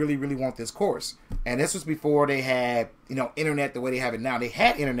want this course. And this was before they had, you know, internet the way they have it now. They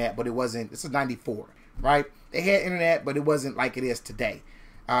had internet, but it wasn't. This is 94, right? They had internet, but it wasn't like it is today.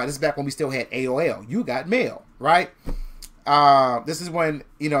 This is back when we still had AOL. You got mail, right? This is when,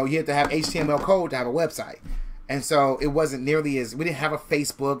 you know, you had to have HTML code to have a website. And so it wasn't nearly as, we didn't have a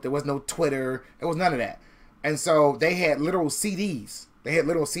Facebook. There was no Twitter. There was none of that. And so they had literal CDs. They had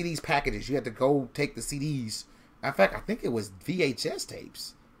little CDs packages. You had to go take the CDs. In fact, I think it was VHS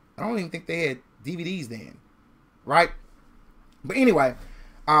tapes. I don't even think they had DVDs then, right? But anyway,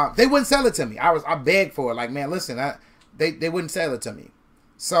 they wouldn't sell it to me. I begged for it. Like, man, listen, they wouldn't sell it to me.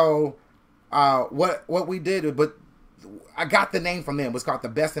 So what we did, but I got the name from them. It was called the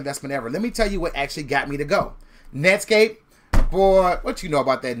best investment ever. Let me tell you what actually got me to go. Netscape, boy, what you know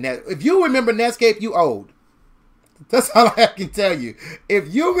about that net? If you remember Netscape, you old. That's all I can tell you.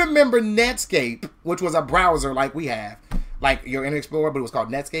 If you remember Netscape, which was a browser like we have, like your Internet Explorer, but it was called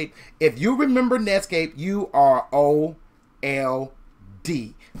Netscape. If you remember Netscape, you are OLD.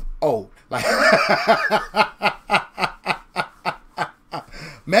 Old. Like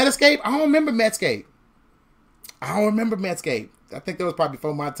Metascape? I don't remember Medscape. I don't remember Medscape. I think that was probably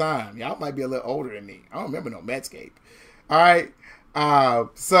before my time. Y'all might be a little older than me. I don't remember no Medscape. All right.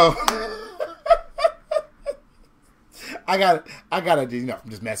 So gotta do, you know, I'm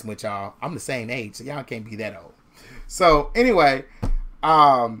just messing with y'all. I'm the same age, so y'all can't be that old. So anyway,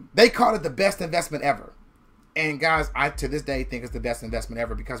 they called it the best investment ever. And guys, I to this day think it's the best investment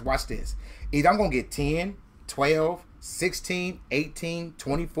ever because watch this. Either I'm going to get 10, 12, 16, 18,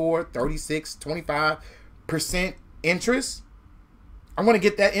 24, 36, 25% interest. I'm going to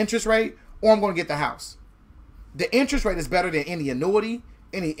get that interest rate, or I'm going to get the house. The interest rate is better than any annuity,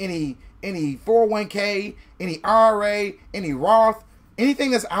 any 401k, any IRA, any Roth,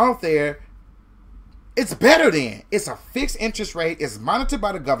 anything that's out there. It's better than. It's a fixed interest rate. It's monitored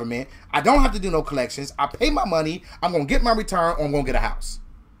by the government. I don't have to do no collections. I pay my money. I'm going to get my return, or I'm going to get a house.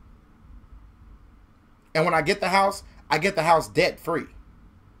 And when I get the house debt free.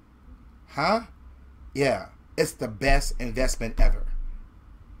 Huh? Yeah. It's the best investment ever.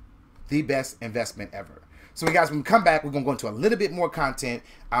 The best investment ever. So guys, when we come back, we're going to go into a little bit more content.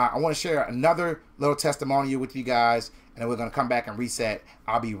 I want to share another little testimonial with you guys, and then we're going to come back and reset.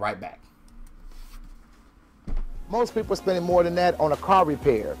 I'll be right back. Most people are spending more than that on a car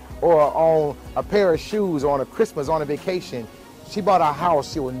repair or on a pair of shoes or on a Christmas, on a vacation. She bought a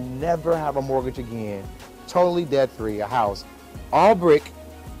house. She will never have a mortgage again. Totally debt-free, a house. All brick,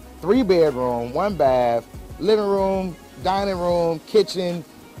 3-bedroom, 1 bath, living room, dining room, kitchen,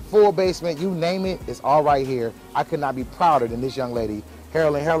 full basement, you name it, it's all right here. I could not be prouder than this young lady.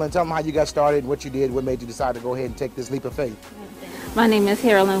 Carolyn, tell them how you got started, what you did, what made you decide to go ahead and take this leap of faith. My name is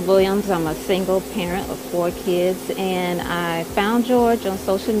Carolyn Williams. I'm a single parent of 4 kids, and I found George on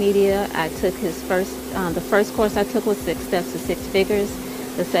social media. I took his the first course I took was 6 Steps to 6 Figures.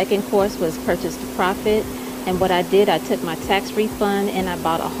 The second course was Purchase to Profit, and what I did, I took my tax refund and I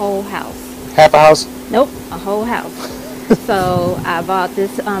bought a whole house. Half a house? Nope, a whole house. So I bought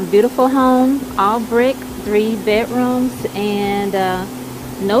this beautiful home, all brick, 3 bedrooms, and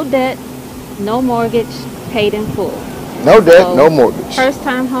no debt, no mortgage, paid in full. No debt, no mortgage. First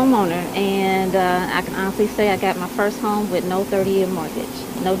time homeowner, and I can honestly say I got my first home with no 30-year mortgage,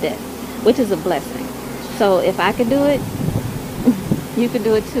 no debt, which is a blessing. So if I could do it, you could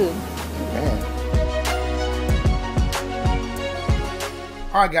do it too. Man.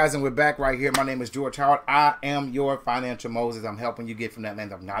 All right, guys, and we're back right here. My name is George Howard. I am your financial Moses. I'm helping you get from that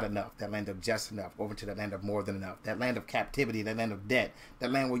land of not enough, that land of just enough, over to that land of more than enough, that land of captivity, that land of debt,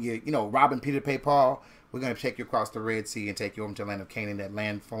 that land where you know, robbing Peter to pay Paul. We're going to take you across the Red Sea and take you over to the land of Canaan, that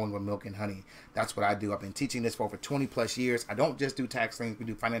land flowing with milk and honey. That's what I do. I've been teaching this for over 20 plus years. I don't just do tax things. We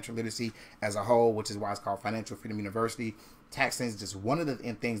do financial literacy as a whole, which is why it's called Financial Freedom University. Tax things is just one of the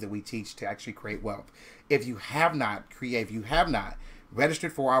things that we teach to actually create wealth. If you have not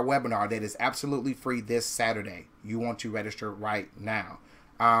registered for our webinar that is absolutely free this Saturday, you want to register right now.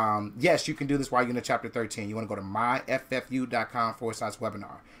 Yes, you can do this while you're in the chapter 13. You want to go to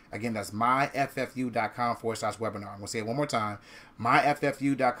myffU.com/webinar. Again, that's myffU.com/webinar. I'm going to say it one more time.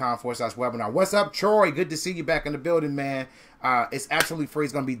 myffU.com/webinar. What's up, Troy? Good to see you back in the building, man. It's absolutely free.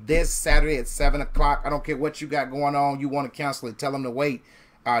 It's going to be this Saturday at 7 o'clock. I don't care what you got going on. You want to cancel it. Tell them to wait.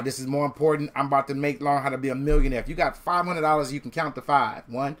 This is more important. I'm about to learn how to be a millionaire. If you got $500, you can count to 5.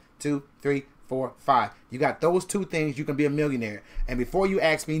 1, 2, 3, 4, 5. You got those 2 things, you can be a millionaire. And before you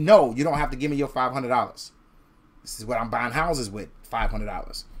ask me, no, you don't have to give me your $500. This is what I'm buying houses with,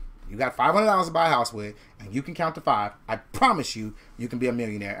 $500. You got $500 to buy a house with, and you can count to 5. I promise you, you can be a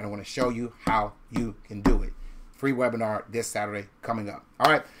millionaire, and I want to show you how you can do it. Free webinar this Saturday coming up. All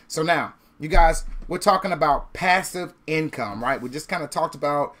right, so now, you guys, we're talking about passive income, right? We just kind of talked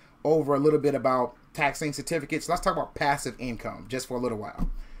about over a little bit about taxing certificates. Let's talk about passive income just for a little while.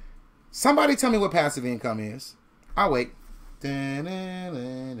 Somebody tell me what passive income is. I'll wait.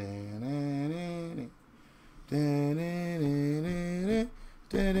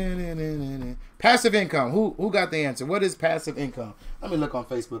 Passive income. Who got the answer? What is passive income? Let me look on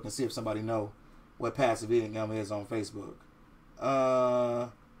Facebook and see if somebody know what passive income is on Facebook.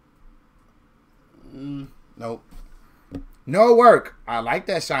 Nope. No work. I like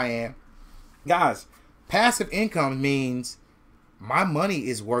that, Cheyenne. Guys, passive income means my money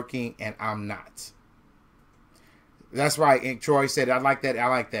is working and I'm not. That's right. And Troy said, I like that. I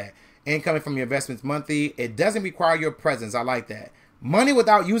like that. Income from your investments monthly. It doesn't require your presence. I like that. Money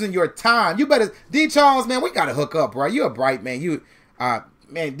without using your time. You better, D. Charles, man, we got to hook up, right? You're a bright man.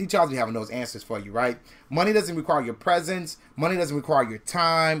 Man, D. Charles be having those answers for you, right? Money doesn't require your presence. Money doesn't require your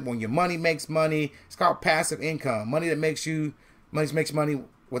time. When your money makes money, it's called passive income. Money that makes money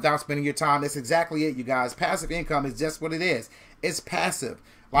without spending your time. That's exactly it, you guys. Passive income is just what it is. It's passive.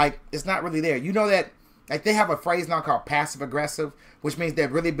 Like, it's not really there. You know that, like, they have a phrase now called passive aggressive, which means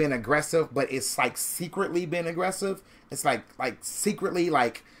they've really been aggressive, but it's like secretly been aggressive. It's like secretly,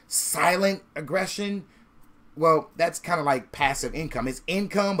 like silent aggression. Well, that's kind of like passive income. It's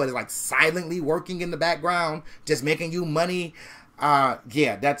income, but it's like silently working in the background, just making you money.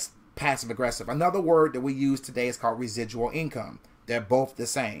 Yeah, that's passive aggressive. Another word that we use today is called residual income. They're both the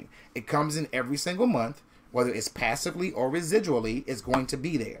same. It comes in every single month, whether it's passively or residually, it's going to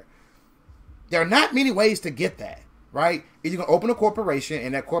be there. There are not many ways to get that, right? You can open a corporation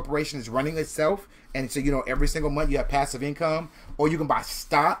and that corporation is running itself. And so, you know, every single month you have passive income, or you can buy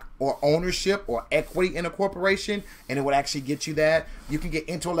stock or ownership or equity in a corporation and it would actually get you that. You can get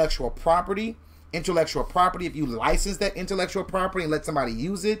intellectual property. Intellectual property, if you license that intellectual property and let somebody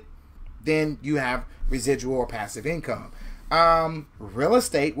use it, then you have residual or passive income. Real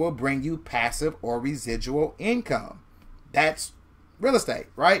estate will bring you passive or residual income. That's real estate,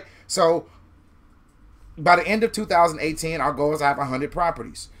 right? So by the end of 2018, our goal is to have 100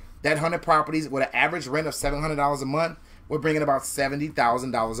 properties. That 100 properties with an average rent of $700 a month, we're bringing about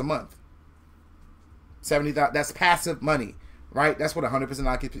 $70,000 a month. 70,000. That's passive money, right? That's what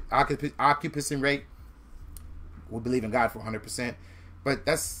 100% occupancy rate. We believe in God for 100%, but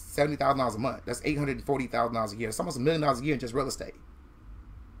that's $70,000 a month. That's $840,000 a year. It's almost $1 million a year in just real estate,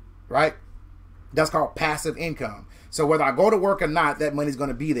 right? That's called passive income. So whether I go to work or not, that money's going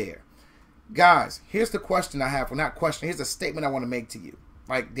to be there. Guys, here's the question I have. Well, not question. Here's a statement I want to make to you.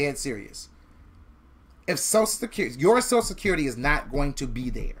 Like, dead serious. If Social Security, your Social Security is not going to be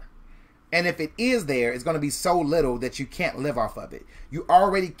there. And if it is there, it's going to be so little that you can't live off of it. You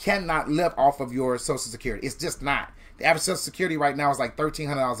already cannot live off of your Social Security. It's just not. The average Social Security right now is like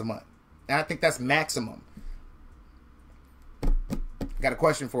 $1,300 a month. And I think that's maximum. Got a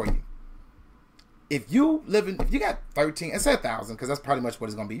question for you. If you got 13, it's 1,000 because that's pretty much what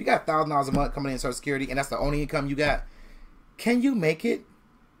it's going to be. You got $1,000 a month coming in Social Security and that's the only income you got. Can you make it?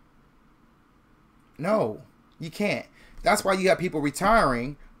 No, you can't. That's why you have people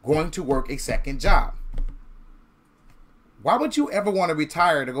retiring, going to work a second job. Why would you ever want to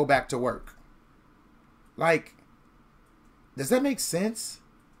retire to go back to work? Like, does that make sense?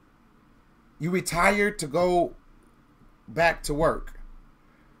 You retired to go back to work.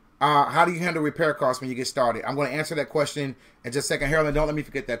 How do you handle repair costs when you get started? I'm going to answer that question in just a second. Harold, don't let me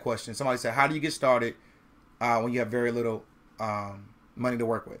forget that question. Somebody said, how do you get started when you have very little money to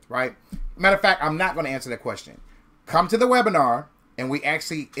work with, right? Matter of fact, I'm not going to answer that question. Come to the webinar, and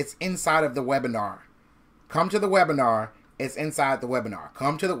it's inside of the webinar. Come to the webinar, it's inside the webinar.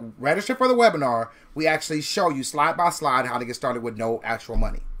 Come to the register for the webinar. We actually show you slide by slide how to get started with no actual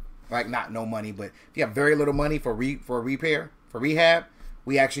money. Like, not no money, but if you have very little money for repair, for rehab,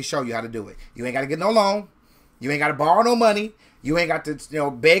 we actually show you how to do it. You ain't got to get no loan. You ain't got to borrow no money. You ain't got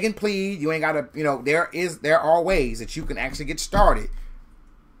to, beg and plead. You ain't got to, there are ways that you can actually get started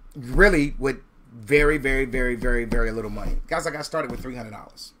really with very, very, very, very, very little money. Guys, I got started with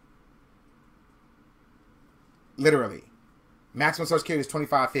 $300. Literally. Maximum Social Security is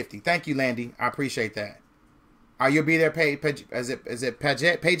 $25.50. Thank you, Landy. I appreciate that. You'll be there, is it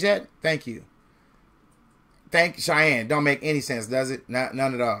Paget? Thank you. Thank you, Cheyenne. Don't make any sense, does it? None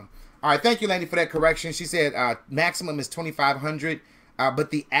at all. All right, thank you, Landy, for that correction. She said maximum is $2,500, but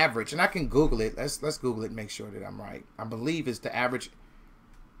the average, and I can Google it. Let's Google it and make sure that I'm right. I believe it's the average.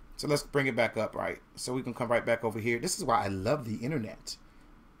 So let's bring it back up, right? So we can come right back over here. This is why I love the internet,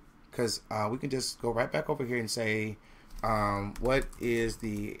 because we can just go right back over here and say, what is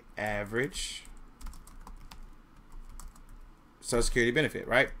the average Social Security benefit,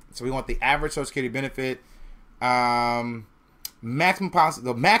 right? So we want the average Social Security benefit. Maximum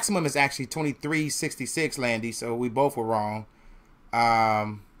possible. The maximum is actually $23.66, Landy. So we both were wrong.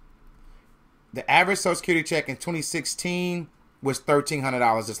 The average Social Security check in 2016 was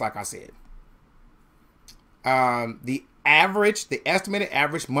 $1,300, just like I said. The estimated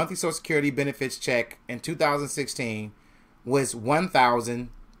average monthly Social Security benefits check in 2016 was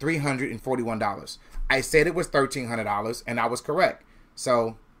 $1,341. I said it was $1,300, and I was correct.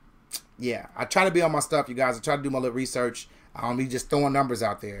 So, yeah, I try to be on my stuff, you guys. I try to do my little research. I don't be just throwing numbers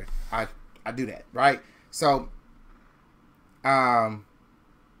out there. I do that, right? So, that's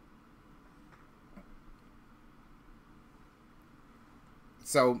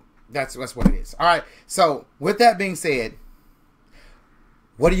what it is. All right. So with that being said,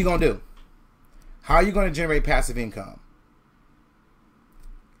 what are you gonna do? How are you gonna generate passive income?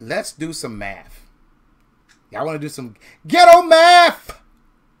 Let's do some math. Y'all want to do some ghetto math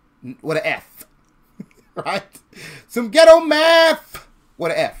with an F, right? Some ghetto math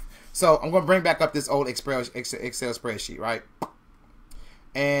with an F. So I'm going to bring back up this old Excel spreadsheet, right?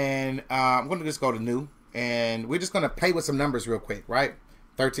 And I'm going to just go to new, and we're just going to play with some numbers real quick, right?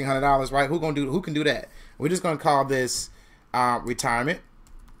 $1,300, right? Who can do that? We're just going to call this retirement.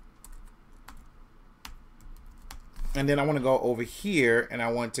 And then I want to go over here, and I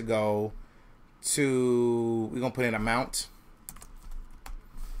want to go to, we're going to put in amount.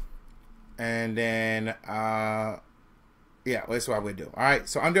 And then, yeah, that's what we do. All right,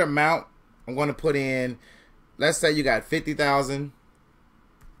 so under amount, I'm going to put in, let's say you got 50,000,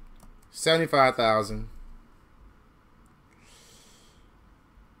 75,000.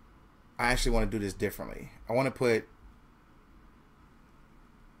 I actually want to do this differently. I want to put,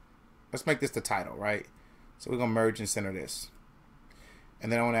 let's make this the title, right? So we're going to merge and center this.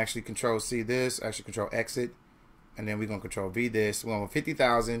 And then I want to actually control C this, actually control exit. And then we're going to control V this. We're going to go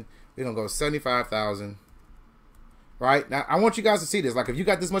 50,000. We're going to go 75,000. Right? Now, I want you guys to see this. Like, if you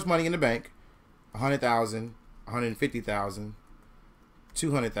got this much money in the bank, 100,000, 150,000,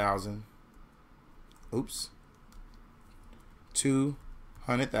 200,000. Oops.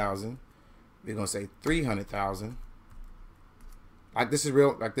 200,000. We're going to say 300,000. Like this is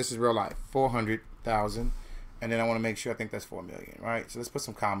real life. 400,000. And then I want to make sure, I think that's 4 million, right? So let's put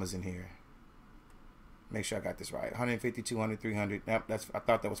some commas in here. Make sure I got this right. 150, 200, 300. Yep, I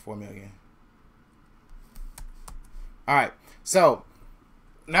thought that was 4 million. All right. So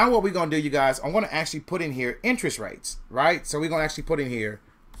now what we're going to do, you guys, I'm going to actually put in here interest rates, right? So we're going to actually put in here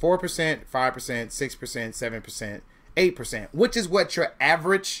 4%, 5%, 6%, 7%, 8%, which is what your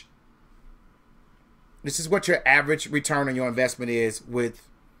average, this is what your average return on your investment is with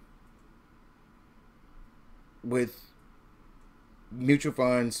mutual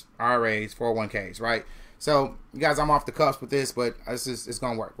funds, IRAs, 401ks, right? So, you guys, I'm off the cuffs with this, but it's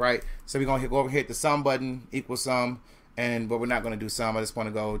going to work, right? So, we're going to go over here, hit the sum button, equal sum, but we're not going to do sum. I just want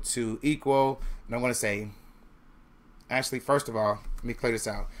to go to equal, and I'm going to say, actually, first of all, let me clear this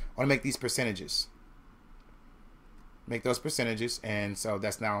out. I want to make these percentages. Make those percentages, and so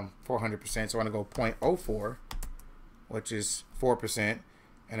that's now 400%. So I want to go 0.04, which is 4%,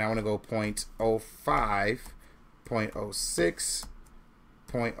 and I want to go 0.05, 0.06,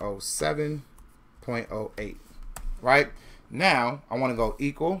 0.07, 0.08. Right? Now I want to go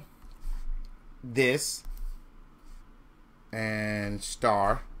equal this and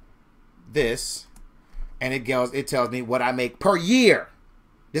star this, and it tells me what I make per year.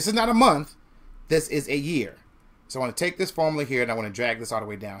 This is not a month. This is a year. So I want to take this formula here and I want to drag this all the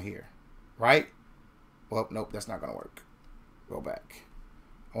way down here, right? Well, nope, that's not going to work. Go back.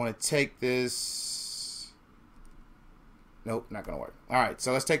 I want to take this. Nope, not going to work. All right,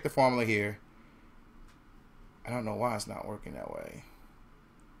 so let's take the formula here. I don't know why it's not working that way.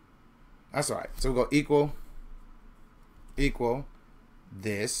 That's all right. So we'll go equal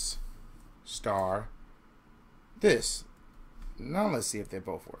this star this. Now let's see if they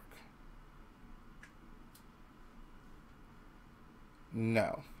both work.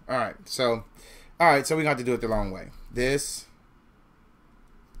 No. All right, so we're going to have to do it the long way. This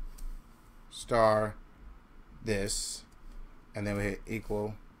star this, and then we hit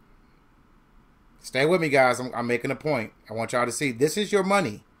equal. Stay with me, guys. I'm making a point. I want y'all to see this is your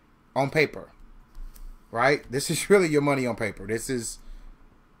money on paper, right? This is really your money on paper. This is,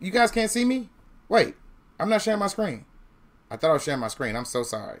 you guys can't see me? Wait, I'm not sharing my screen. I thought I was sharing my screen. I'm so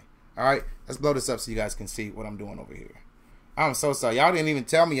sorry. All right, let's blow this up so you guys can see what I'm doing over here. I'm so sorry. Y'all didn't even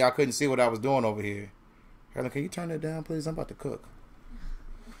tell me y'all couldn't see what I was doing over here. Helen, can you turn that down, please? I'm about to cook.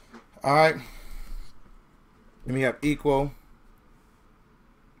 All right. Then we have equal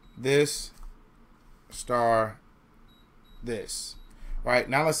this star this. All right,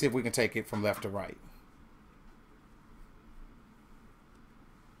 now let's see if we can take it from left to right.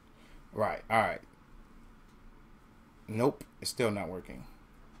 Right, all right. Nope, it's still not working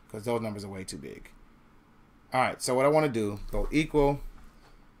because those numbers are way too big. All right, so what I want to do, go equal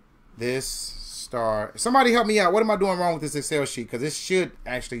this star. Somebody help me out. What am I doing wrong with this Excel sheet? Because this should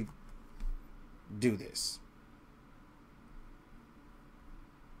actually do this.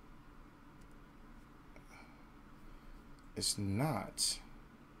 It's not.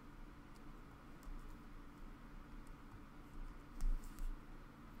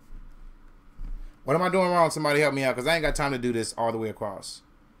 What am I doing wrong? Somebody help me out because I ain't got time to do this all the way across.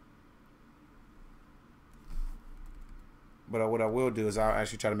 But what I will do is I'll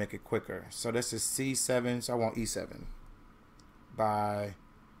actually try to make it quicker. So this is C7, so I want E7 by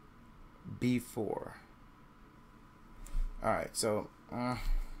B4. All right, so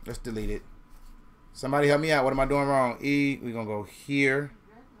let's delete it. Somebody help me out. What am I doing wrong? E, we're going to go here.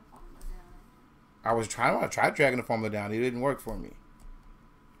 I tried dragging the formula down. It didn't work for me.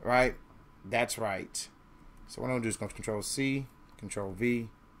 Right? That's right. So what I'm going to do is go Control C, Control V,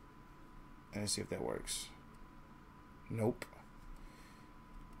 and see if that works. Nope.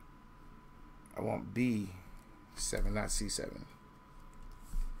 I want B7, not C7.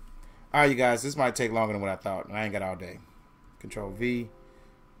 All right, you guys, this might take longer than what I thought, and I ain't got all day. Control V.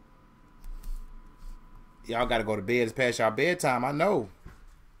 Y'all got to go to bed. It's past y'all bedtime. I know.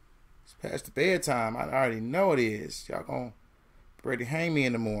 It's past the bedtime. I already know it is. Y'all gonna be ready to hang me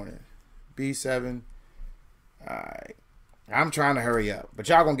in the morning. B7. All right. I'm trying to hurry up, but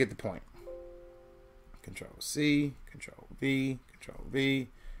y'all gonna get the point. Control C. Control V. Control V.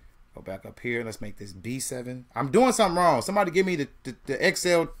 Go back up here. Let's make this B7. I'm doing something wrong. Somebody give me the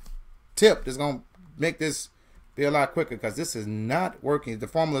Excel tip that's gonna make this be a lot quicker, because this is not working. The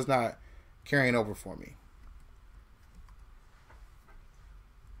formula's not carrying over for me.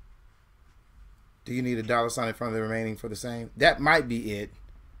 Do you need a dollar sign in front of the remaining for the same? That might be it.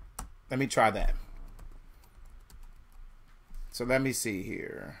 Let me try that. So let me see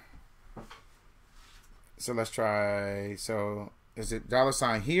here. So let's try. So is it dollar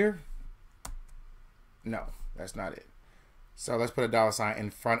sign here? No, that's not it. So let's put a dollar sign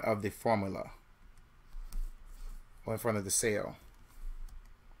in front of the formula, or in front of the cell.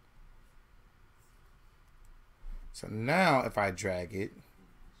 So now if I drag it,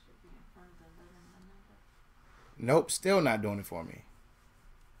 nope, still not doing it for me.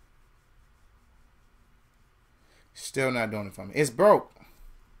 Still not doing it for me. It's broke.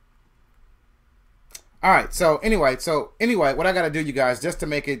 All right. So anyway, what I got to do, you guys, just to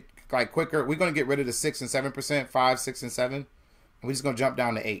make it like quicker, we're going to get rid of the 6 and 7%, 5, 6, and 7. And we're just going to jump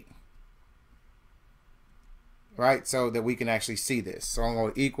down to 8. Right? So that we can actually see this. So I'm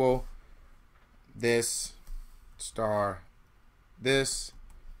going to equal this star this.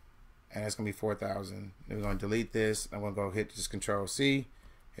 And it's going to be 4,000. Then we're going to delete this. I'm going to go hit just Control C.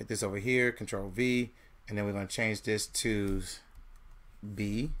 Hit this over here. Control V. And then we're going to change this to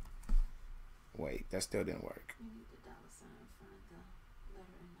B. Wait, that still didn't work. You need the dollar sign in front of the letter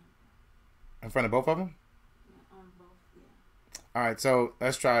and number. In front of both of them? Yeah, on both, yeah. All right, so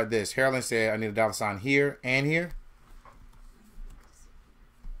let's try this. Carolyn said I need a dollar sign here and here.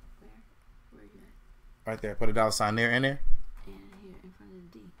 Where you at? Right there. Put a dollar sign there and there. And here in front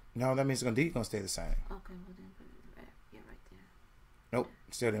of the D. No, that means D is going to stay the same. Okay, well then put it right there. Nope,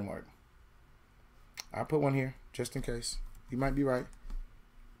 still didn't work. I'll put one here just in case. You might be right.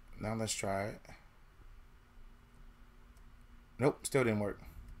 Now let's try it. Nope, still didn't work.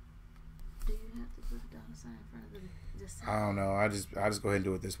 Do you have to put a dollar sign in front of the sign? I don't know. I just go ahead and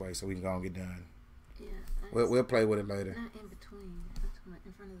do it this way so we can go and get done. Yeah. We'll play with it later. Not in between.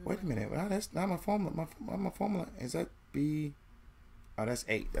 In front of the Wait a minute. Well, that's not my formula. My formula is that B. Oh, that's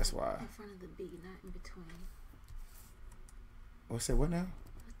 8. That's why. In front of the B, not in between. What's that? What now?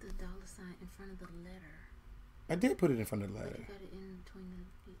 Put the dollar sign in front of the letter. I did put it in front of the But letter. you got it in between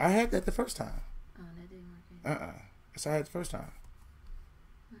the B. I had that the first time. Oh, that didn't work. That's how I had it the first time.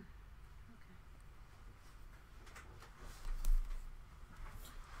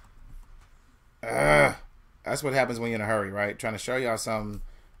 That's what happens when you're in a hurry, right? Trying to show y'all something,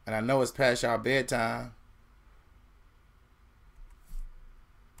 and I know it's past y'all bedtime.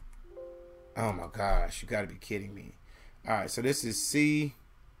 Oh my gosh, you gotta be kidding me. All right, so this is C.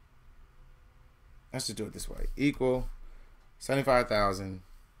 Let's just do it this way. Equal 75,000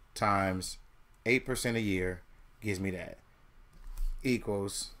 times 8% a year gives me that.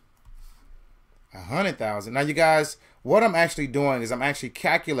 Equals 100,000. Now, you guys, what I'm actually doing is I'm actually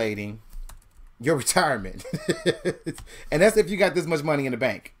calculating your retirement. And that's if you got this much money in the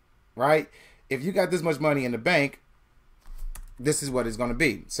bank, right? If you got this much money in the bank, this is what it's going to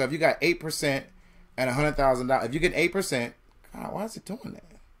be. So if you got 8% and $100,000, if you get 8%, God, why is it doing that?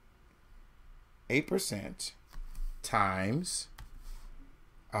 8% times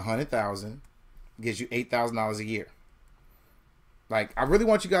 100,000 gives you $8,000 a year. Like, I really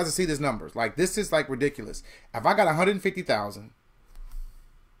want you guys to see these numbers. Like, this is like ridiculous. If I got 150,000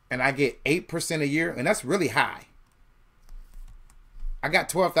 and I get 8% a year, and that's really high. I got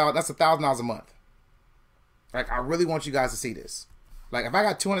 12,000. That's $1,000 a month. Like, I really want you guys to see this. Like, if I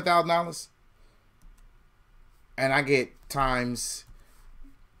got $200,000 and I get times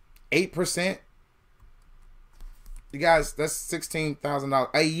 8%, you guys, that's $16,000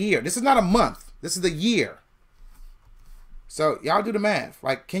 a year. This is not a month. This is a year. So y'all do the math.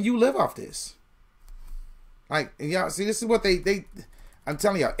 Like, can you live off this? Like, y'all see, this is what they I'm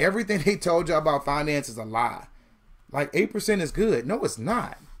telling y'all, everything they told y'all about finance is a lie. Like, 8% is good. No, it's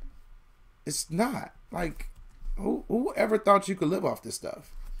not. It's not. Like, who ever thought you could live off this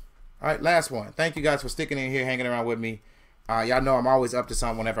stuff? All right, last one. Thank you guys for sticking in here, hanging around with me. Y'all know I'm always up to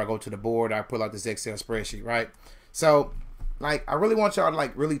something whenever I go to the board. I pull out this Excel spreadsheet, right? So, like, I really want y'all to,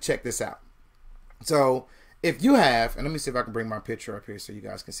 like, really check this out. So, if you have, and let me see if I can bring my picture up here so you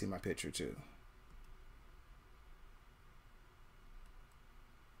guys can see my picture too.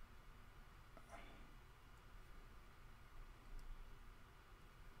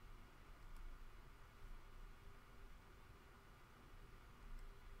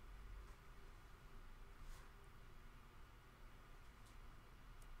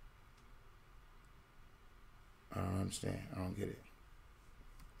 understand. I don't get it.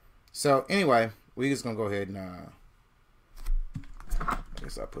 So anyway, we just gonna go ahead and I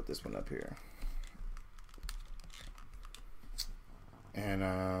guess I'll put this one up here. And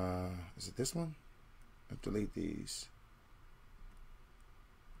is it this one? I'll delete these.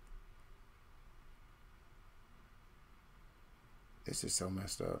 This is so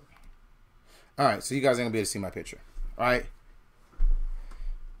messed up. All right, so you guys ain't gonna be able to see my picture. All right.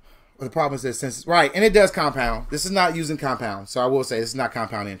 Well, the problem is that since right, and it does compound. This is not using compound, so I will say this is not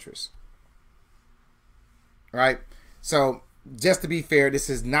compound interest. All right. So just to be fair, this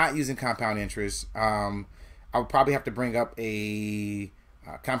is not using compound interest. I would probably have to bring up a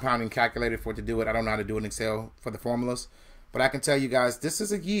compounding calculator for it to do it. I don't know how to do it in Excel for the formulas, but I can tell you guys this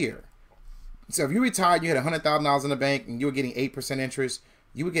is a year. So if you retired, you had $100,000 in the bank, and you were getting 8% interest,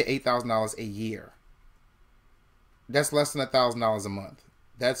 you would get $8,000 a year. That's less than $1,000 a month.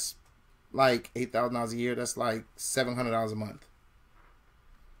 That's like $8,000 a year. That's like $700 a month.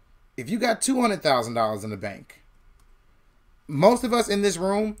 If you got $200,000 in the bank, most of us in this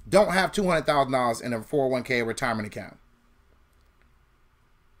room don't have $200,000 in a 401k retirement account.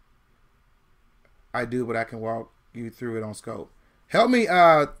 I do, but I can walk you through it on scope. Help me,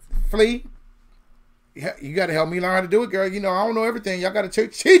 Flea. You got to help me learn how to do it, girl. You know, I don't know everything. Y'all got to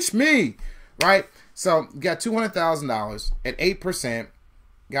teach me, right? So you got $200,000 at 8%,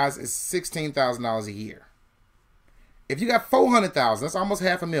 guys. It's $16,000 a year. If you got $400,000, that's almost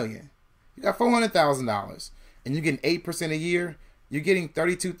 $500,000. You got $400,000, and you're getting 8% a year. You're getting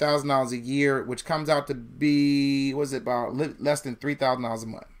 $32,000 a year, which comes out to be about less than $3,000 a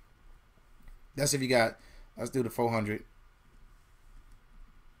month. That's if you got. Let's do the 400.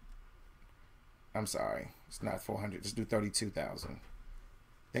 I'm sorry, it's not 400. Just do 32,000. I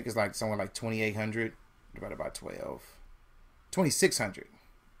think it's like somewhere like 2,800 divided by 12. 2,600.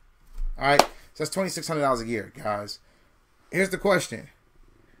 All right, so that's $2,600 a year, guys. Here's the question.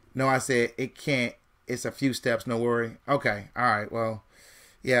 No, I said it can't. It's a few steps. No worry. Okay. All right. Well,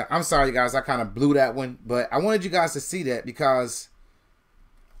 yeah. I'm sorry, guys. I kind of blew that one, but I wanted you guys to see that because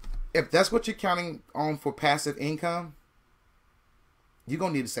if that's what you're counting on for passive income, you're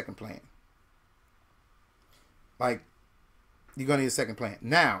gonna need a second plan. Like, you're going to need a second plan.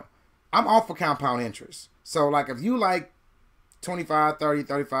 Now, I'm all for compound interest. So, like, if you like 25, 30,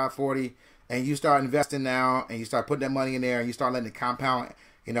 35, 40, and you start investing now, and you start putting that money in there, and you start letting it compound,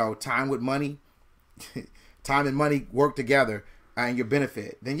 you know, time with money, time and money work together, and your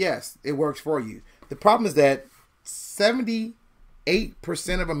benefit, then yes, it works for you. The problem is that 78%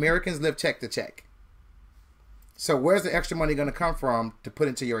 of Americans live check to check. So, where's the extra money going to come from to put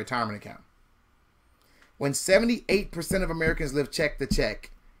into your retirement account? When 78% of Americans live check to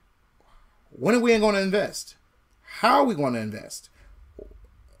check, when are we going to invest? How are we going to invest?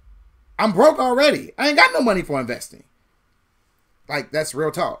 I'm broke already. I ain't got no money for investing. Like, that's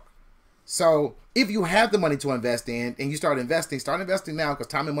real talk. So if you have the money to invest in and you start investing now because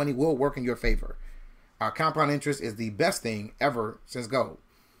time and money will work in your favor. Compound interest is the best thing ever since gold.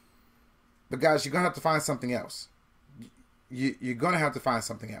 But guys, you're going to have to find something else. You're going to have to find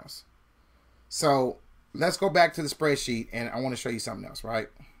something else. So let's go back to the spreadsheet, and I want to show you something else, right?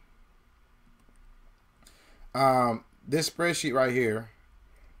 This spreadsheet right here,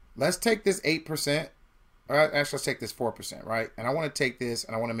 let's take this 8%, or actually let's take this 4%, right? And I want to take this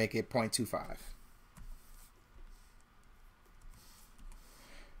and I want to make it 0.25.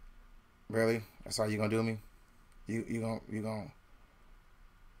 Really? That's all you're going to do to me? You gonna...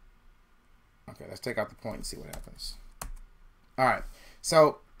 Okay, let's take out the point and see what happens. All right.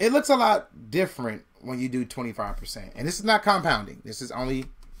 So it looks a lot different when you do 25%. And this is not compounding. This is only,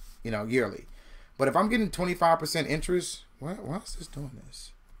 you know, yearly. But if I'm getting 25% interest, why is this doing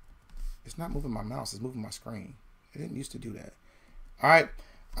this? It's not moving my mouse. It's moving my screen. It didn't used to do that. All right.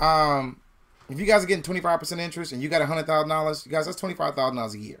 If you guys are getting 25% interest and you got $100,000, you guys, that's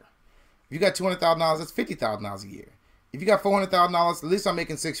 $25,000 a year. If you got $200,000, that's $50,000 a year. If you got $400,000, at least I'm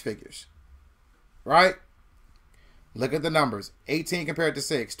making six figures. Right? Look at the numbers. 18 compared to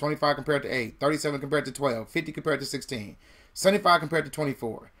 6, 25 compared to 8, 37 compared to 12, 50 compared to 16, 75 compared to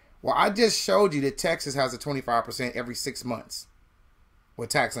 24. Well, I just showed you that Texas has a 25% every 6 months with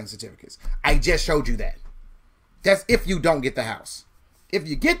tax lien certificates. I just showed you that. That's if you don't get the house. If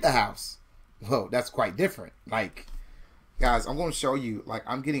you get the house, well, that's quite different. Like, guys, I'm going to show you, like,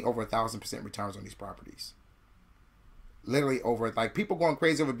 I'm getting over 1,000% returns on these properties. Literally over, like, people going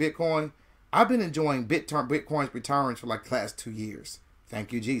crazy over Bitcoin. I've been enjoying Bitcoin's returns for like the last 2 years.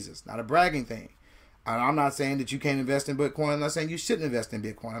 Thank you, Jesus. Not a bragging thing. And I'm not saying that you can't invest in Bitcoin. I'm not saying you shouldn't invest in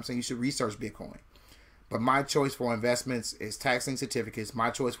Bitcoin. I'm saying you should research Bitcoin. But my choice for investments is tax lien certificates. My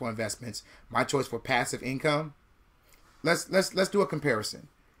choice for investments, my choice for passive income let's do a comparison.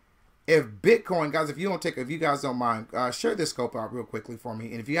 If Bitcoin, guys, if you guys don't mind, share this scope out real quickly for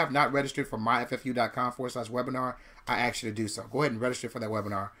me. And if you have not registered for myffu.com/webinar, I ask you to do so. Go ahead and register for that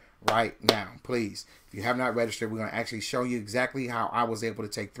webinar right now, please. If you have not registered, we're going to actually show you exactly how I was able to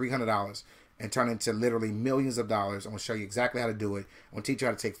take $300 and turn it into literally millions of dollars. I'm going to show you exactly how to do it. I'm going to teach you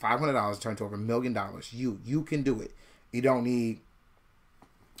how to take $500 and turn it to over $1 million. You can do it. You don't need,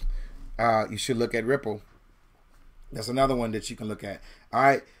 you should look at Ripple. That's another one that you can look at. All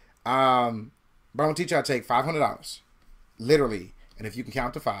right. But I'm going to teach you how to take $500, literally. And if you can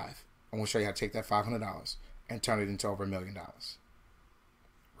count to 5, I'm going to show you how to take that $500 and turn it into over $1 million.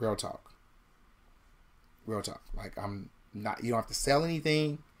 Real talk. Real talk. Like, you don't have to sell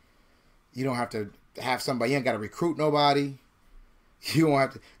anything. You don't have to have somebody. You ain't got to recruit nobody. You don't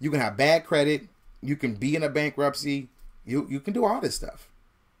have to. You can have bad credit. You can be in a bankruptcy. You can do all this stuff.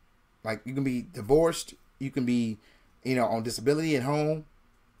 Like, you can be divorced. You can be, on disability at home.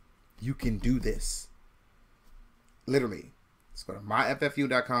 You can do this. Literally. Let's go to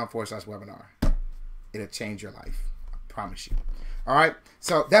myffu.com/webinar. It'll change your life. I promise you. All right.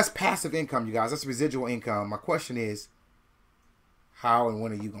 So that's passive income, you guys. That's residual income. My question is, how and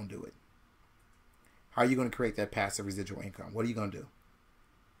when are you going to do it? How are you going to create that passive residual income? What are you going to do?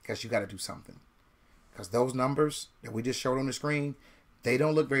 Because you got to do something. Because those numbers that we just showed on the screen, they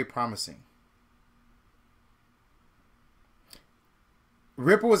don't look very promising.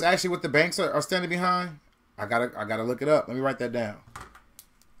 Ripple is actually what the banks are standing behind. I gotta look it up. Let me write that down.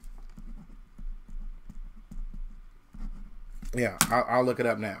 Yeah, I'll look it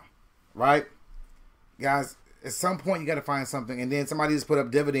up now. Right? Guys, at some point you got to find something. And then somebody just put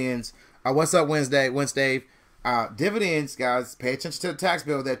up dividends. What's up, Wednesday? Dividends, guys, pay attention to the tax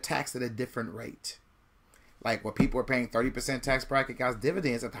bill. They're taxed at a different rate. Like, what people are paying 30% tax bracket, guys,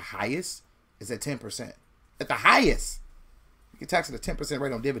 dividends at the highest is at 10%. At the highest. You get taxed at a 10%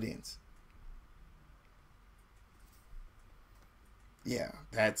 rate on dividends. Yeah,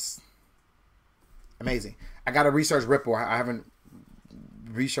 that's amazing. I got to research Ripple. I haven't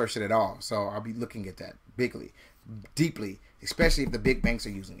researched it at all, so I'll be looking at that deeply, especially if the big banks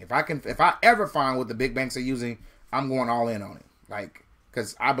are using. If I ever find what the big banks are using, I'm going all in on it. Like,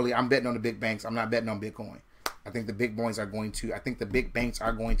 because I'm betting on the big banks. I'm not betting on Bitcoin. I think the big banks are going to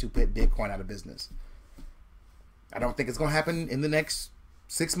put Bitcoin out of business. I don't think it's going to happen in the next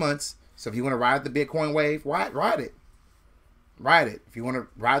 6 months. So if you want to ride the Bitcoin wave, ride it. Ride it. If you want to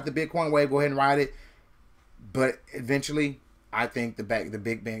ride the Bitcoin wave, go ahead and ride it. But eventually, I think the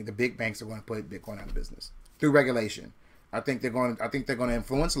big banks are going to put Bitcoin out of business through regulation. I think they're going to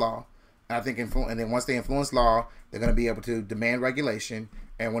influence law. And then once they influence law, they're going to be able to demand regulation.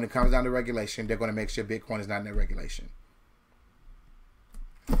 And when it comes down to regulation, they're going to make sure Bitcoin is not in their regulation.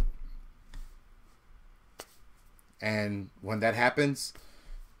 And when that happens,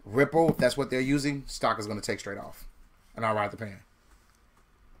 Ripple, if that's what they're using, stock is going to take straight off. And I'll ride the pan.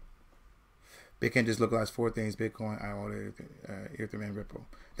 Bitcoin just localized 4 things: Bitcoin, IOTA, Ethereum, and Ripple.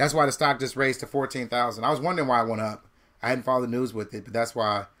 That's why the stock just raised to 14,000. I was wondering why it went up. I hadn't followed the news with it, but that's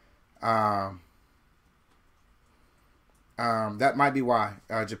why. That might be why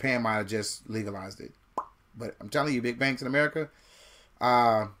Japan might have just legalized it. But I'm telling you, big banks in America.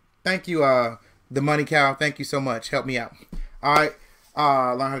 Thank you, the Money Cow. Thank you so much. Help me out. All right.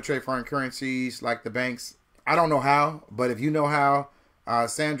 Learn how to trade foreign currencies like the banks. I don't know how, but if you know how,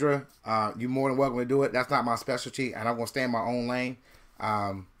 Sandra, you're more than welcome to do it. That's not my specialty, and I'm going to stay in my own lane.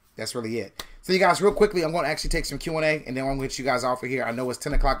 That's really it. So, you guys, real quickly, I'm going to actually take some Q&A, and then I'm going to get you guys off of here. I know it's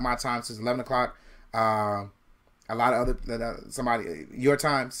 10 o'clock my time, so it's 11 o'clock. A lot of other, your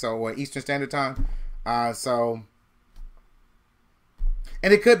time, so Eastern Standard Time. And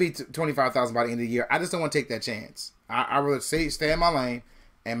it could be 25,000 by the end of the year. I just don't want to take that chance. I would stay in my lane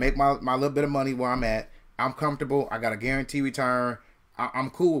and make my little bit of money where I'm at. I'm comfortable. I got a guarantee return. I'm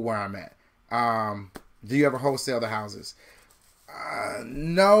cool with where I'm at. Do you ever wholesale the houses?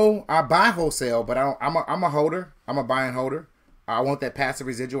 No, I buy wholesale, but I'm a holder. I'm a buy and holder. I want that passive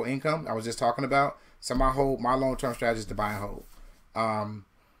residual income I was just talking about. So my long-term strategy is to buy and hold.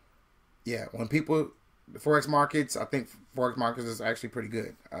 Yeah, when people, Forex markets, I think Forex markets is actually pretty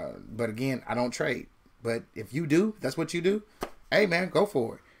good. But again, I don't trade. But if you do, that's what you do. Hey man, go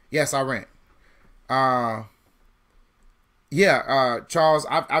for it. Yes, I rent. Charles,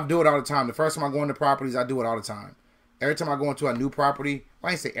 I do it all the time. The first time I go into properties, I do it all the time. Every time I go into a new property, well,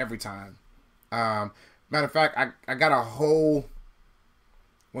 I didn't say every time. Matter of fact, I got a whole,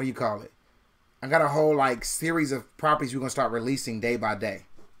 what do you call it? I got a whole series of properties we're going to start releasing day by day.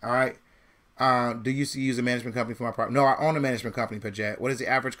 All right. Do you use a management company for my property? No, I own a management company, Pajet. What is the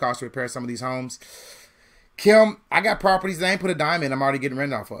average cost to repair some of these homes? Kim, I got properties that I ain't put a dime in. I'm already getting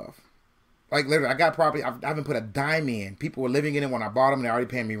rent off of. Like, literally, I got property. I haven't put a dime in. People were living in it when I bought them, and they're already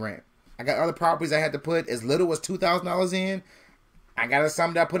paying me rent. I got other properties I had to put as little as $2,000 in. I got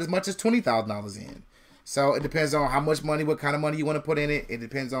some that I put as much as $20,000 in. So it depends on how much money, what kind of money you want to put in it. It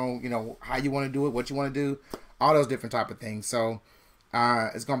depends on, you know, how you want to do it, what you want to do, all those different type of things. So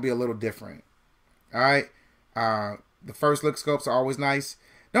it's going to be a little different. All right. The first look scopes are always nice.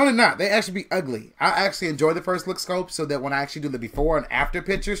 No, they're not. They actually be ugly. I actually enjoy the first look scope so that when I actually do the before and after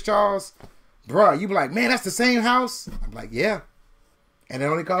pictures, Charles, bruh, you be like, man, that's the same house. I'm like, yeah. And it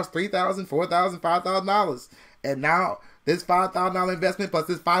only costs $3,000, $4,000, $5,000. And now this $5,000 investment plus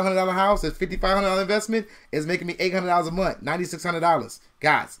this $500 house, this $5,500 investment is making me $800 a month, $9,600.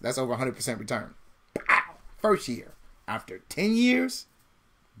 Guys, that's over 100% return. Pow! First year. After 10 years,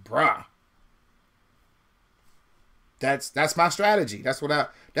 bruh. That's my strategy. That's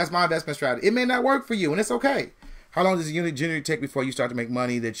my investment strategy. It may not work for you, and it's okay. How long does a unit generally take before you start to make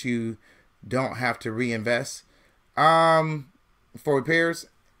money that you don't have to reinvest? For repairs,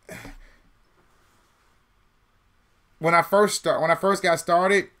 when I first got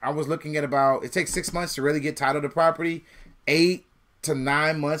started, I was looking at about, it takes 6 months to really get title to property, 8 to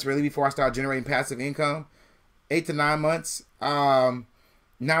 9 months really before I start generating passive income. 8 to 9 months. Now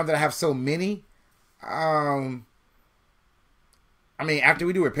that I have so many, I mean, after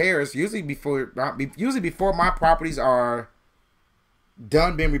we do repairs, usually before my properties are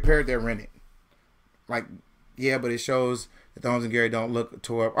done being repaired, they're rented. Like, yeah, but it shows that the homes in Gary don't look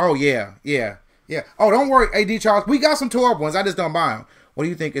tore up. Oh, yeah. Oh, don't worry, AD Charles. We got some tore up ones. I just don't buy them. What do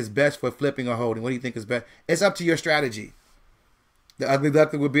you think is best for flipping or holding? What do you think is best? It's up to your strategy. The ugly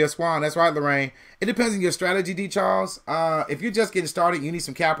duckling would be a swan. That's right, Lorraine. It depends on your strategy, D. Charles. If you're just getting started, you need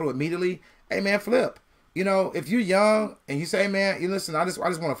some capital immediately. Hey, man, flip. You know, if you're young and you say, man, you listen, I just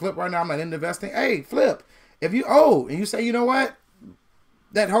want to flip right now. I'm not into investing. Hey, flip. If you old and you say, you know what?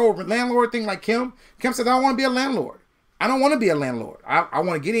 That whole landlord thing like Kim says, I don't want to be a landlord. I don't want to be a landlord. I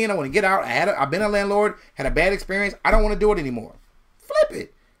want to get in. I want to get out. I've been a landlord, had a bad experience. I don't want to do it anymore. Flip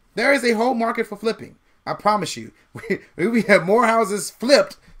it. There is a whole market for flipping. I promise you. We have more houses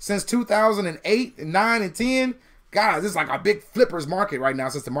flipped since 2008, 9, and 10. Guys, this is like a big flippers market right now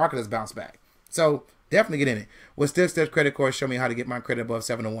since the market has bounced back. So definitely get in it. Will Steps credit course show me how to get my credit above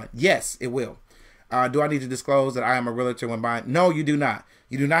 701? Yes, it will. Do I need to disclose that I am a realtor when buying? No, you do not.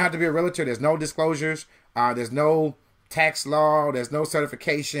 You do not have to be a realtor. There's no disclosures. There's no tax law. There's no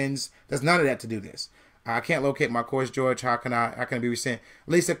certifications. There's none of that to do this. I can't locate my course, George. How can it be resent?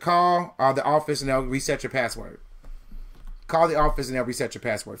 Lisa, call the office and they'll reset your password. Call the office and they'll reset your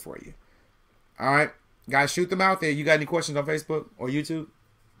password for you. All right. Guys, shoot them out there. You got any questions on Facebook or YouTube?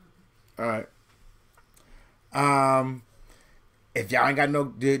 All right. If y'all ain't got no,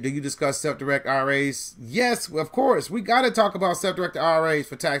 do you discuss self-direct IRAs? Yes, of course. We got to talk about self-directed IRAs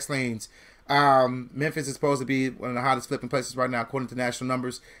for tax liens. Memphis is supposed to be one of the hottest flipping places right now, according to national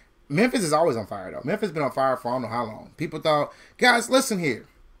numbers. Memphis is always on fire, though. Memphis has been on fire for I don't know how long. People thought, guys, listen here.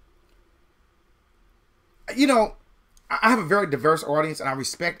 You know, I have a very diverse audience, and I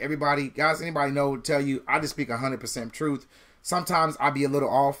respect everybody. Guys, anybody know, tell you, I just speak 100% truth. Sometimes I be a little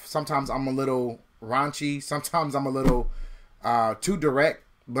off. Sometimes I'm a little raunchy. Sometimes I'm a little too direct,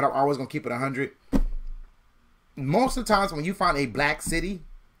 but I'm always going to keep it 100. Most of the times when you find a black city,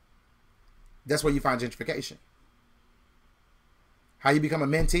 that's where you find gentrification. How you become a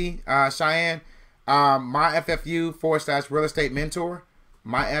mentee, Cheyenne? My FFU / real estate mentor.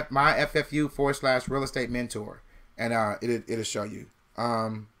 My FFU / real estate mentor. And it'll show you.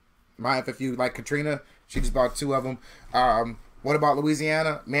 My FFU, like Katrina, she just bought 2 of them. What about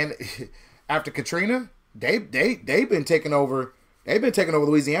Louisiana? Man, after Katrina, they've been taking over. They've been taking over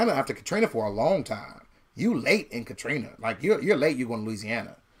Louisiana after Katrina for a long time. You late in Katrina, like you're late. You going to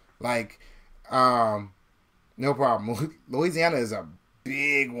Louisiana, like no problem. Louisiana is a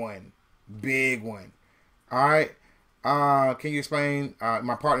big one, big one. All right. Can you explain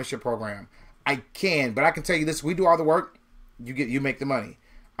my partnership program? I can, but I can tell you this: we do all the work. You make the money.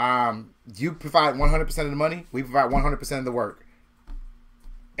 You provide 100% of the money. We provide 100% of the work.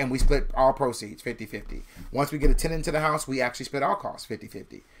 And we split all proceeds 50-50. Once we get a tenant into the house, we actually split all costs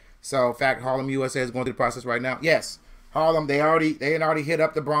 50-50. So, in fact, Harlem, USA is going through the process right now. Yes, Harlem, they had already hit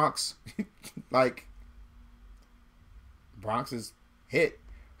up the Bronx. Like, Bronx is hit.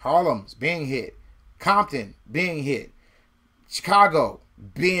 Harlem's being hit. Compton being hit. Chicago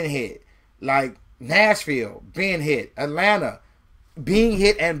being hit. Like, Nashville being hit. Atlanta being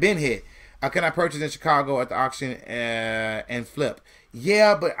hit and been hit. Can I purchase in Chicago at the auction and flip?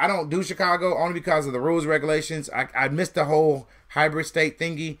 Yeah, but I don't do Chicago only because of the rules and regulations. I missed the whole hybrid state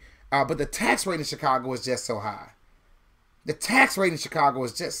thingy. But the tax rate in Chicago is just so high. The tax rate in Chicago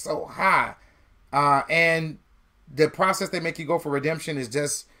is just so high. And the process they make you go for redemption is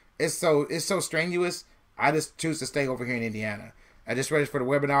just, it's so strenuous. I just choose to stay over here in Indiana. I just registered for the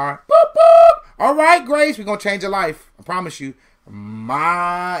webinar. Boop, boop. All right, Grace, we're going to change your life. I promise you.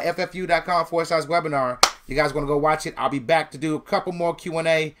 myffu.com/webinar. You guys going to go watch it. I'll be back to do a couple more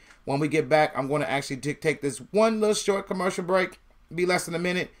Q&A. When we get back, I'm going to actually take this one little short commercial break. Be less than a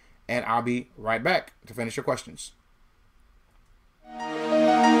minute. And I'll be right back to finish your questions.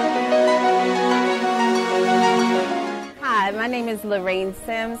 Hi, my name is Lorraine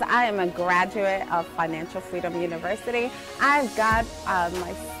Sims. I am a graduate of Financial Freedom University. I've got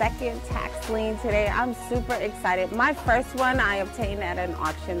my second tax lien today. I'm super excited. My first one I obtained at an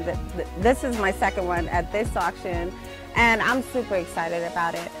auction. This is my second one at this auction, and I'm super excited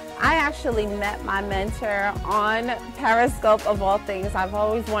about it. I actually met my mentor on Periscope, of all things. I've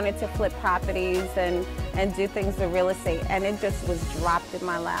always wanted to flip properties and do things with real estate, and it just was dropped in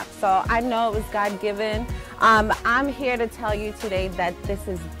my lap. So I know it was God-given. I'm here to tell you today that this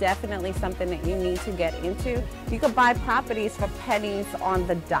is definitely something that you need to get into. You could buy properties for pennies on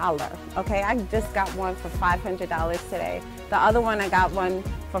the dollar, okay? I just got one for $500 today. The other one, I got one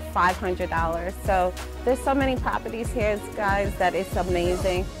for $500. So there's so many properties here, guys, that it's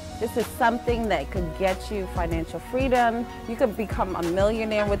amazing. This is something that could get you financial freedom. You could become a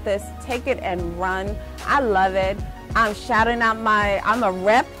millionaire with this. Take it and run. I love it. I'm shouting out I'm a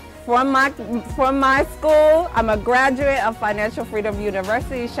rep from my school. I'm a graduate of Financial Freedom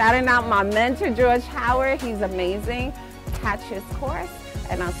University. Shouting out my mentor, George Howard. He's amazing. Catch his course,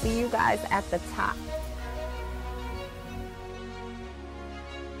 and I'll see you guys at the top.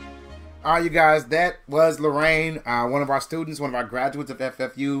 All right, you guys, that was Lorraine, one of our students, one of our graduates of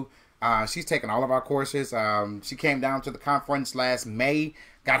FFU. She's taken all of our courses. She came down to the conference last May,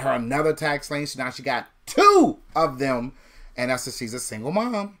 got her another tax lien. So now she got 2 of them, and that's she's a single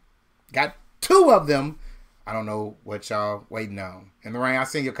mom. Got 2 of them. I don't know what y'all waiting on. And Lorraine, I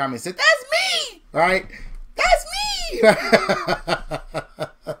seen your comment, said, that's me! All right? That's me!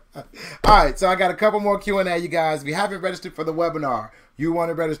 All right, so I got a couple more Q&A, you guys. If you haven't registered for the webinar, you want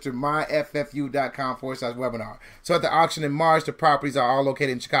to register myffu.com/webinar. So at the auction in March, the properties are all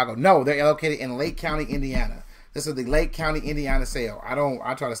located in Chicago. No, they're located in Lake County, Indiana. This is the Lake County, Indiana sale. I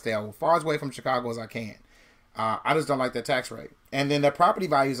try to stay as far away from Chicago as I can. I just don't like the tax rate. And then the property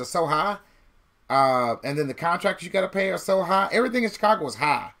values are so high. And then the contracts you got to pay are so high. Everything in Chicago is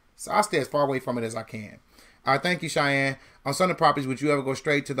high. So I stay as far away from it as I can. Thank you, Cheyenne. On some of the properties, would you ever go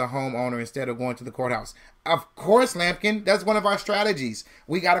straight to the homeowner instead of going to the courthouse? Of course, Lampkin. That's one of our strategies.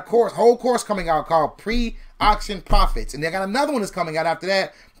 We got a whole course coming out called Pre-Auction Profits. And they got another one that's coming out after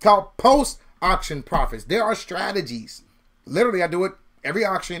that called Post-Auction Profits. There are strategies. Literally, I do it every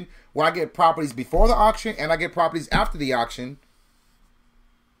auction where I get properties before the auction and I get properties after the auction.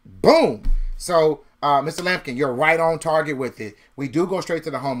 Boom. So, Mr. Lampkin, you're right on target with it. We do go straight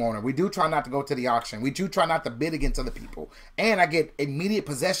to the homeowner. We do try not to go to the auction. We do try not to bid against other people. And I get immediate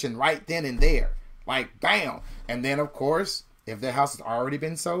possession right then and there. Like, bam. And then, of course, if their house has already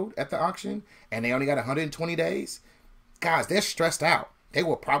been sold at the auction and they only got 120 days, guys, they're stressed out. They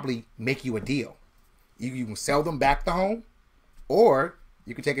will probably make you a deal. You can sell them back the home, or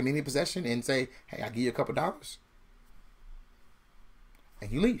you can take immediate possession and say, hey, I'll give you a couple dollars.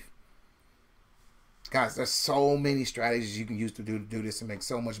 And you leave. Guys, there's so many strategies you can use to do this and make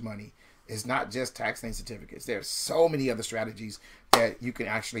so much money. It's not just tax lien certificates. There's so many other strategies that you can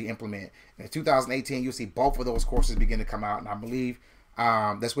actually implement. In 2018, you'll see both of those courses begin to come out, and I believe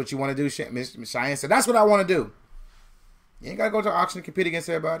that's what you want to do. Ms. Cheyenne said, that's what I want to do. You ain't got to go to an auction and compete against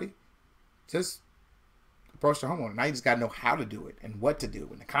everybody. Just approach the homeowner. Now you just got to know how to do it and what to do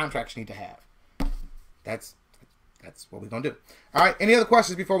and the contracts you need to have. That's what we're going to do. All right. Any other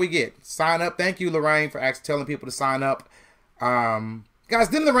questions before we get? Sign up. Thank you, Lorraine, for telling people to sign up. Guys,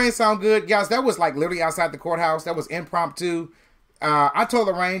 didn't Lorraine sound good? Guys, that was like literally outside the courthouse. That was impromptu. I told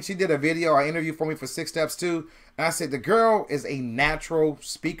Lorraine, she did a video, an interview for me for 6 Steps too. And I said, the girl is a natural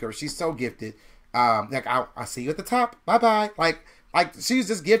speaker. She's so gifted. Like, I'll see you at the top. Bye-bye. Like she's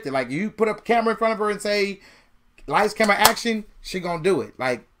just gifted. Like, you put a camera in front of her and say, lights, camera, action, she gonna do it.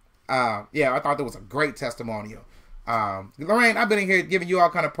 Like, yeah, I thought that was a great testimonial. Lorraine, I've been in here giving you all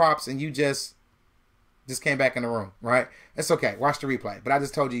kind of props, and you just came back in the room, right? It's okay. Watch the replay. But I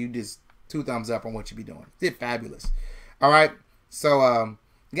just told you just 2 thumbs up on what you be doing. Did fabulous. All right. So,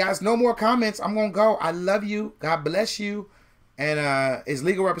 guys, no more comments. I'm going to go. I love you. God bless you. And is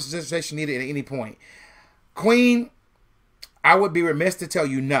legal representation needed at any point? Queen, I would be remiss to tell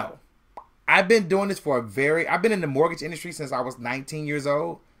you no. I've been doing this I've been in the mortgage industry since I was 19 years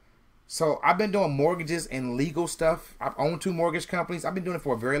old. So I've been doing mortgages and legal stuff. I've owned 2 mortgage companies. I've been doing it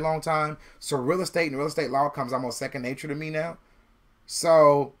for a very long time. So real estate and real estate law comes almost second nature to me now.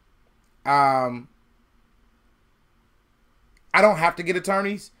 So I don't have to get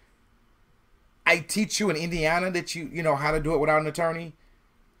attorneys. I teach you in Indiana that you know how to do it without an attorney.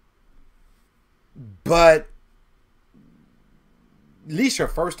 But at least your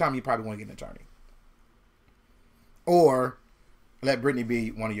first time, you probably want to get an attorney. Or let Brittany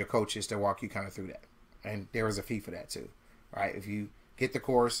be one of your coaches to walk you kind of through that. And there is a fee for that too, right? If you get the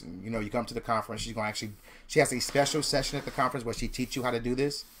course and, you know, you come to the conference, she has a special session at the conference where she teach you how to do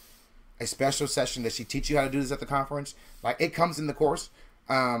this. A special session that she teach you how to do this at the conference. Like, it comes in the course.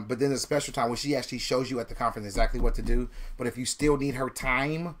 But then there's a special time where she actually shows you at the conference exactly what to do. But if you still need her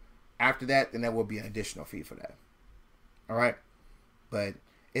time after that, then there will be an additional fee for that. All right. But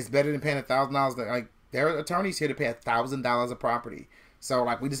it's better than paying $1,000. Like, there are attorneys here to pay $1,000 a property. So,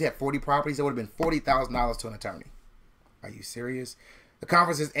 like, we just had 40 properties. It would have been $40,000 to an attorney. Are you serious? The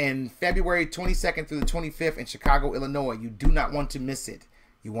conference is in February 22nd through the 25th in Chicago, Illinois. You do not want to miss it.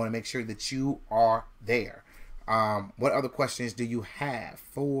 You want to make sure that you are there. What other questions do you have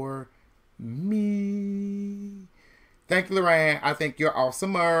for me? Thank you, Lorraine. I think you're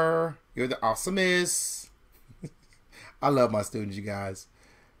awesomer. You're the awesomest. I love my students, you guys.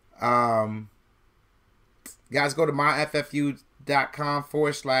 Guys, go to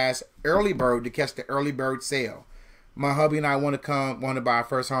myffu.com/early bird to catch the early bird sale. My hubby and I want to buy our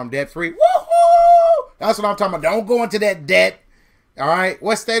first home debt free. Woohoo! That's what I'm talking about. Don't go into that debt. All right.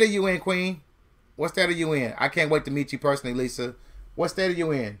 What state are you in, Queen? What state are you in? I can't wait to meet you personally, Lisa. What state are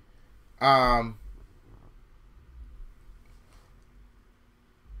you in? I'm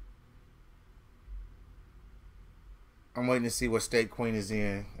waiting to see what state Queen is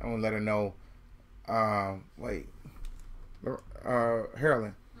in. I'm gonna let her know. Wait.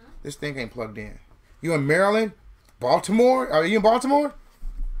 Harlan, this thing ain't plugged in. You in Maryland? Baltimore? Are you in Baltimore?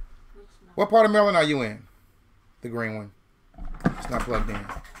 What part of Maryland are you in? The green one. It's not plugged in.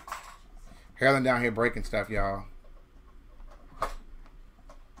 Harlan down here breaking stuff, y'all.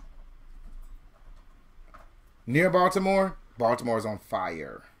 Near Baltimore? Baltimore is on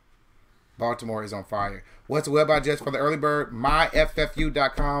fire. Baltimore is on fire. What's the web address for the early bird?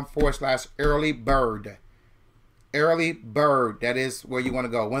 myffu.com/early bird. Early bird. That is where you want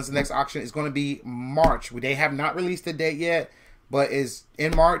to go. When's the next auction? It's going to be March. They have not released the date yet, but it's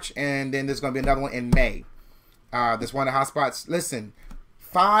in March, and then there's going to be another one in May. That's one of the hot spots. Listen,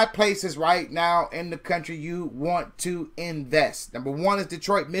 5 places right now in the country you want to invest. Number 1 is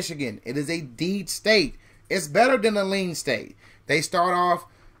Detroit, Michigan. It is a deed state. It's better than a lien state. They start off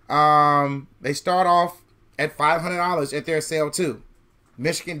at $500 at their sale too.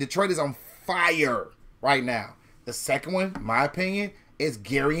 Michigan, Detroit is on fire right now. The second one, in my opinion, is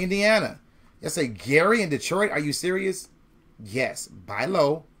Gary, Indiana. I say Gary and Detroit. Are you serious? Yes. Buy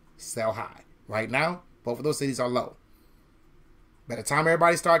low, sell high. Right now, both of those cities are low. By the time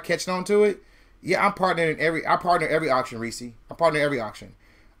everybody start catching on to it, yeah, I partner every auction, Reese. I partner every auction.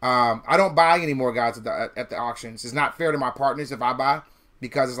 I don't buy anymore, guys, at the auctions. It's not fair to my partners if I buy,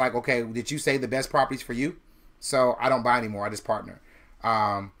 because it's like, okay, did you say the best properties for you? So I don't buy anymore. I just partner.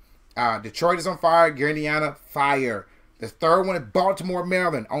 Detroit is on fire. Gary, Indiana, fire. The third one is Baltimore,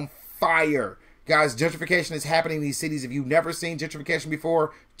 Maryland, on fire. Guys, gentrification is happening in these cities. If you've never seen gentrification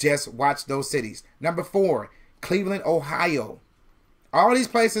before, just watch those cities. Number 4, Cleveland, Ohio. All these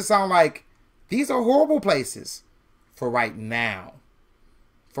places sound like these are horrible places for right now.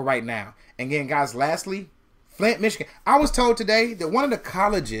 For right now. And again, guys, lastly, Flint, Michigan. I was told today that one of the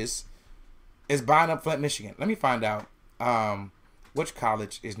colleges is buying up Flint, Michigan. Let me find out which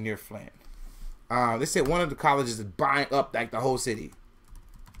college is near Flint. They said one of the colleges is buying up like the whole city.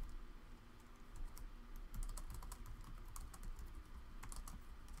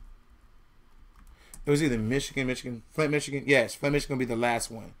 It was either Michigan, Flint, Michigan. Yes, Flint, Michigan will be the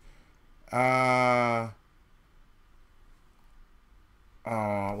last one.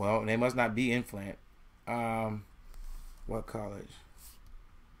 Well, they must not be in Flint. What college?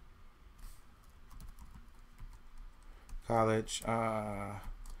 College,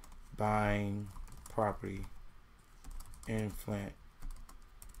 buying property in Flint,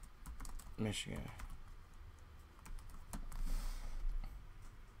 Michigan.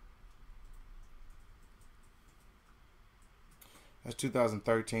 That's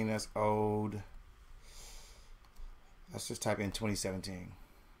 2013. That's old. Let's just type in 2017.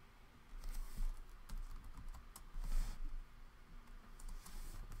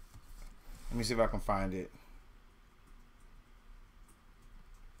 Let me see if I can find it.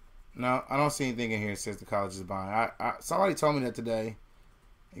 No, I don't see anything in here that says the college is buying. Somebody told me that today.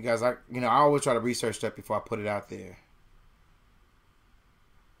 You guys, I always try to research stuff before I put it out there.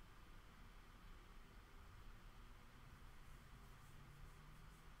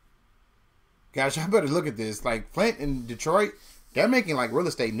 Guys, y'all better look at this. Like, Flint and Detroit, they're making like real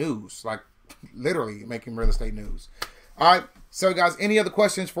estate news. Like, literally making real estate news. All right. So, guys, any other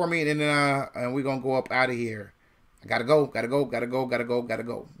questions for me? And then we're going to go up out of here. I gotta go. What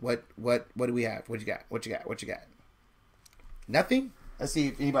do we have? What you got? Nothing? Let's see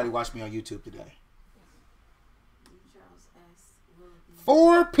if anybody watched me on YouTube today.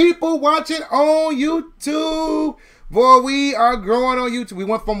 4 people watching on YouTube. Boy, we are growing on YouTube. We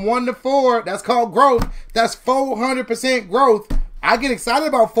went from 1 to 4. That's called growth. That's 400% growth. I get excited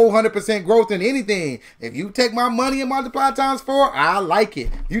about 400% growth in anything. If you take my money and multiply it times 4, I like it.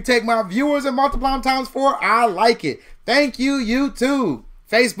 You take my viewers and multiply them times 4, I like it. Thank you, YouTube.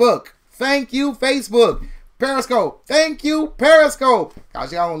 Facebook. Thank you, Facebook. Periscope. Thank you, Periscope.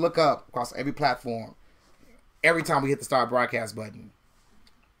 Guys, y'all want to look up across every platform. Every time we hit the start broadcast button.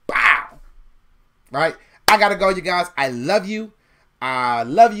 Bow. Right? I got to go, you guys. I love you. I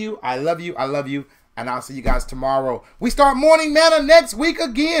love you. I love you. I love you. And I'll see you guys tomorrow. We start Morning Manna next week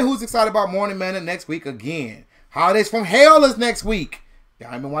again. Who's excited about Morning Manna next week again? Holidays from Hell is next week.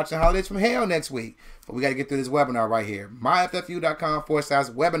 Y'all ain't been watching Holidays from Hell next week. But we got to get through this webinar right here.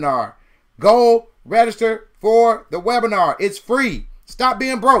 myffu.com/webinar. Go register for the webinar. It's free. Stop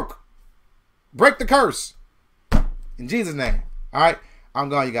being broke. Break the curse. In Jesus' name. All right. I'm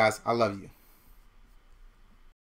gone, you guys. I love you.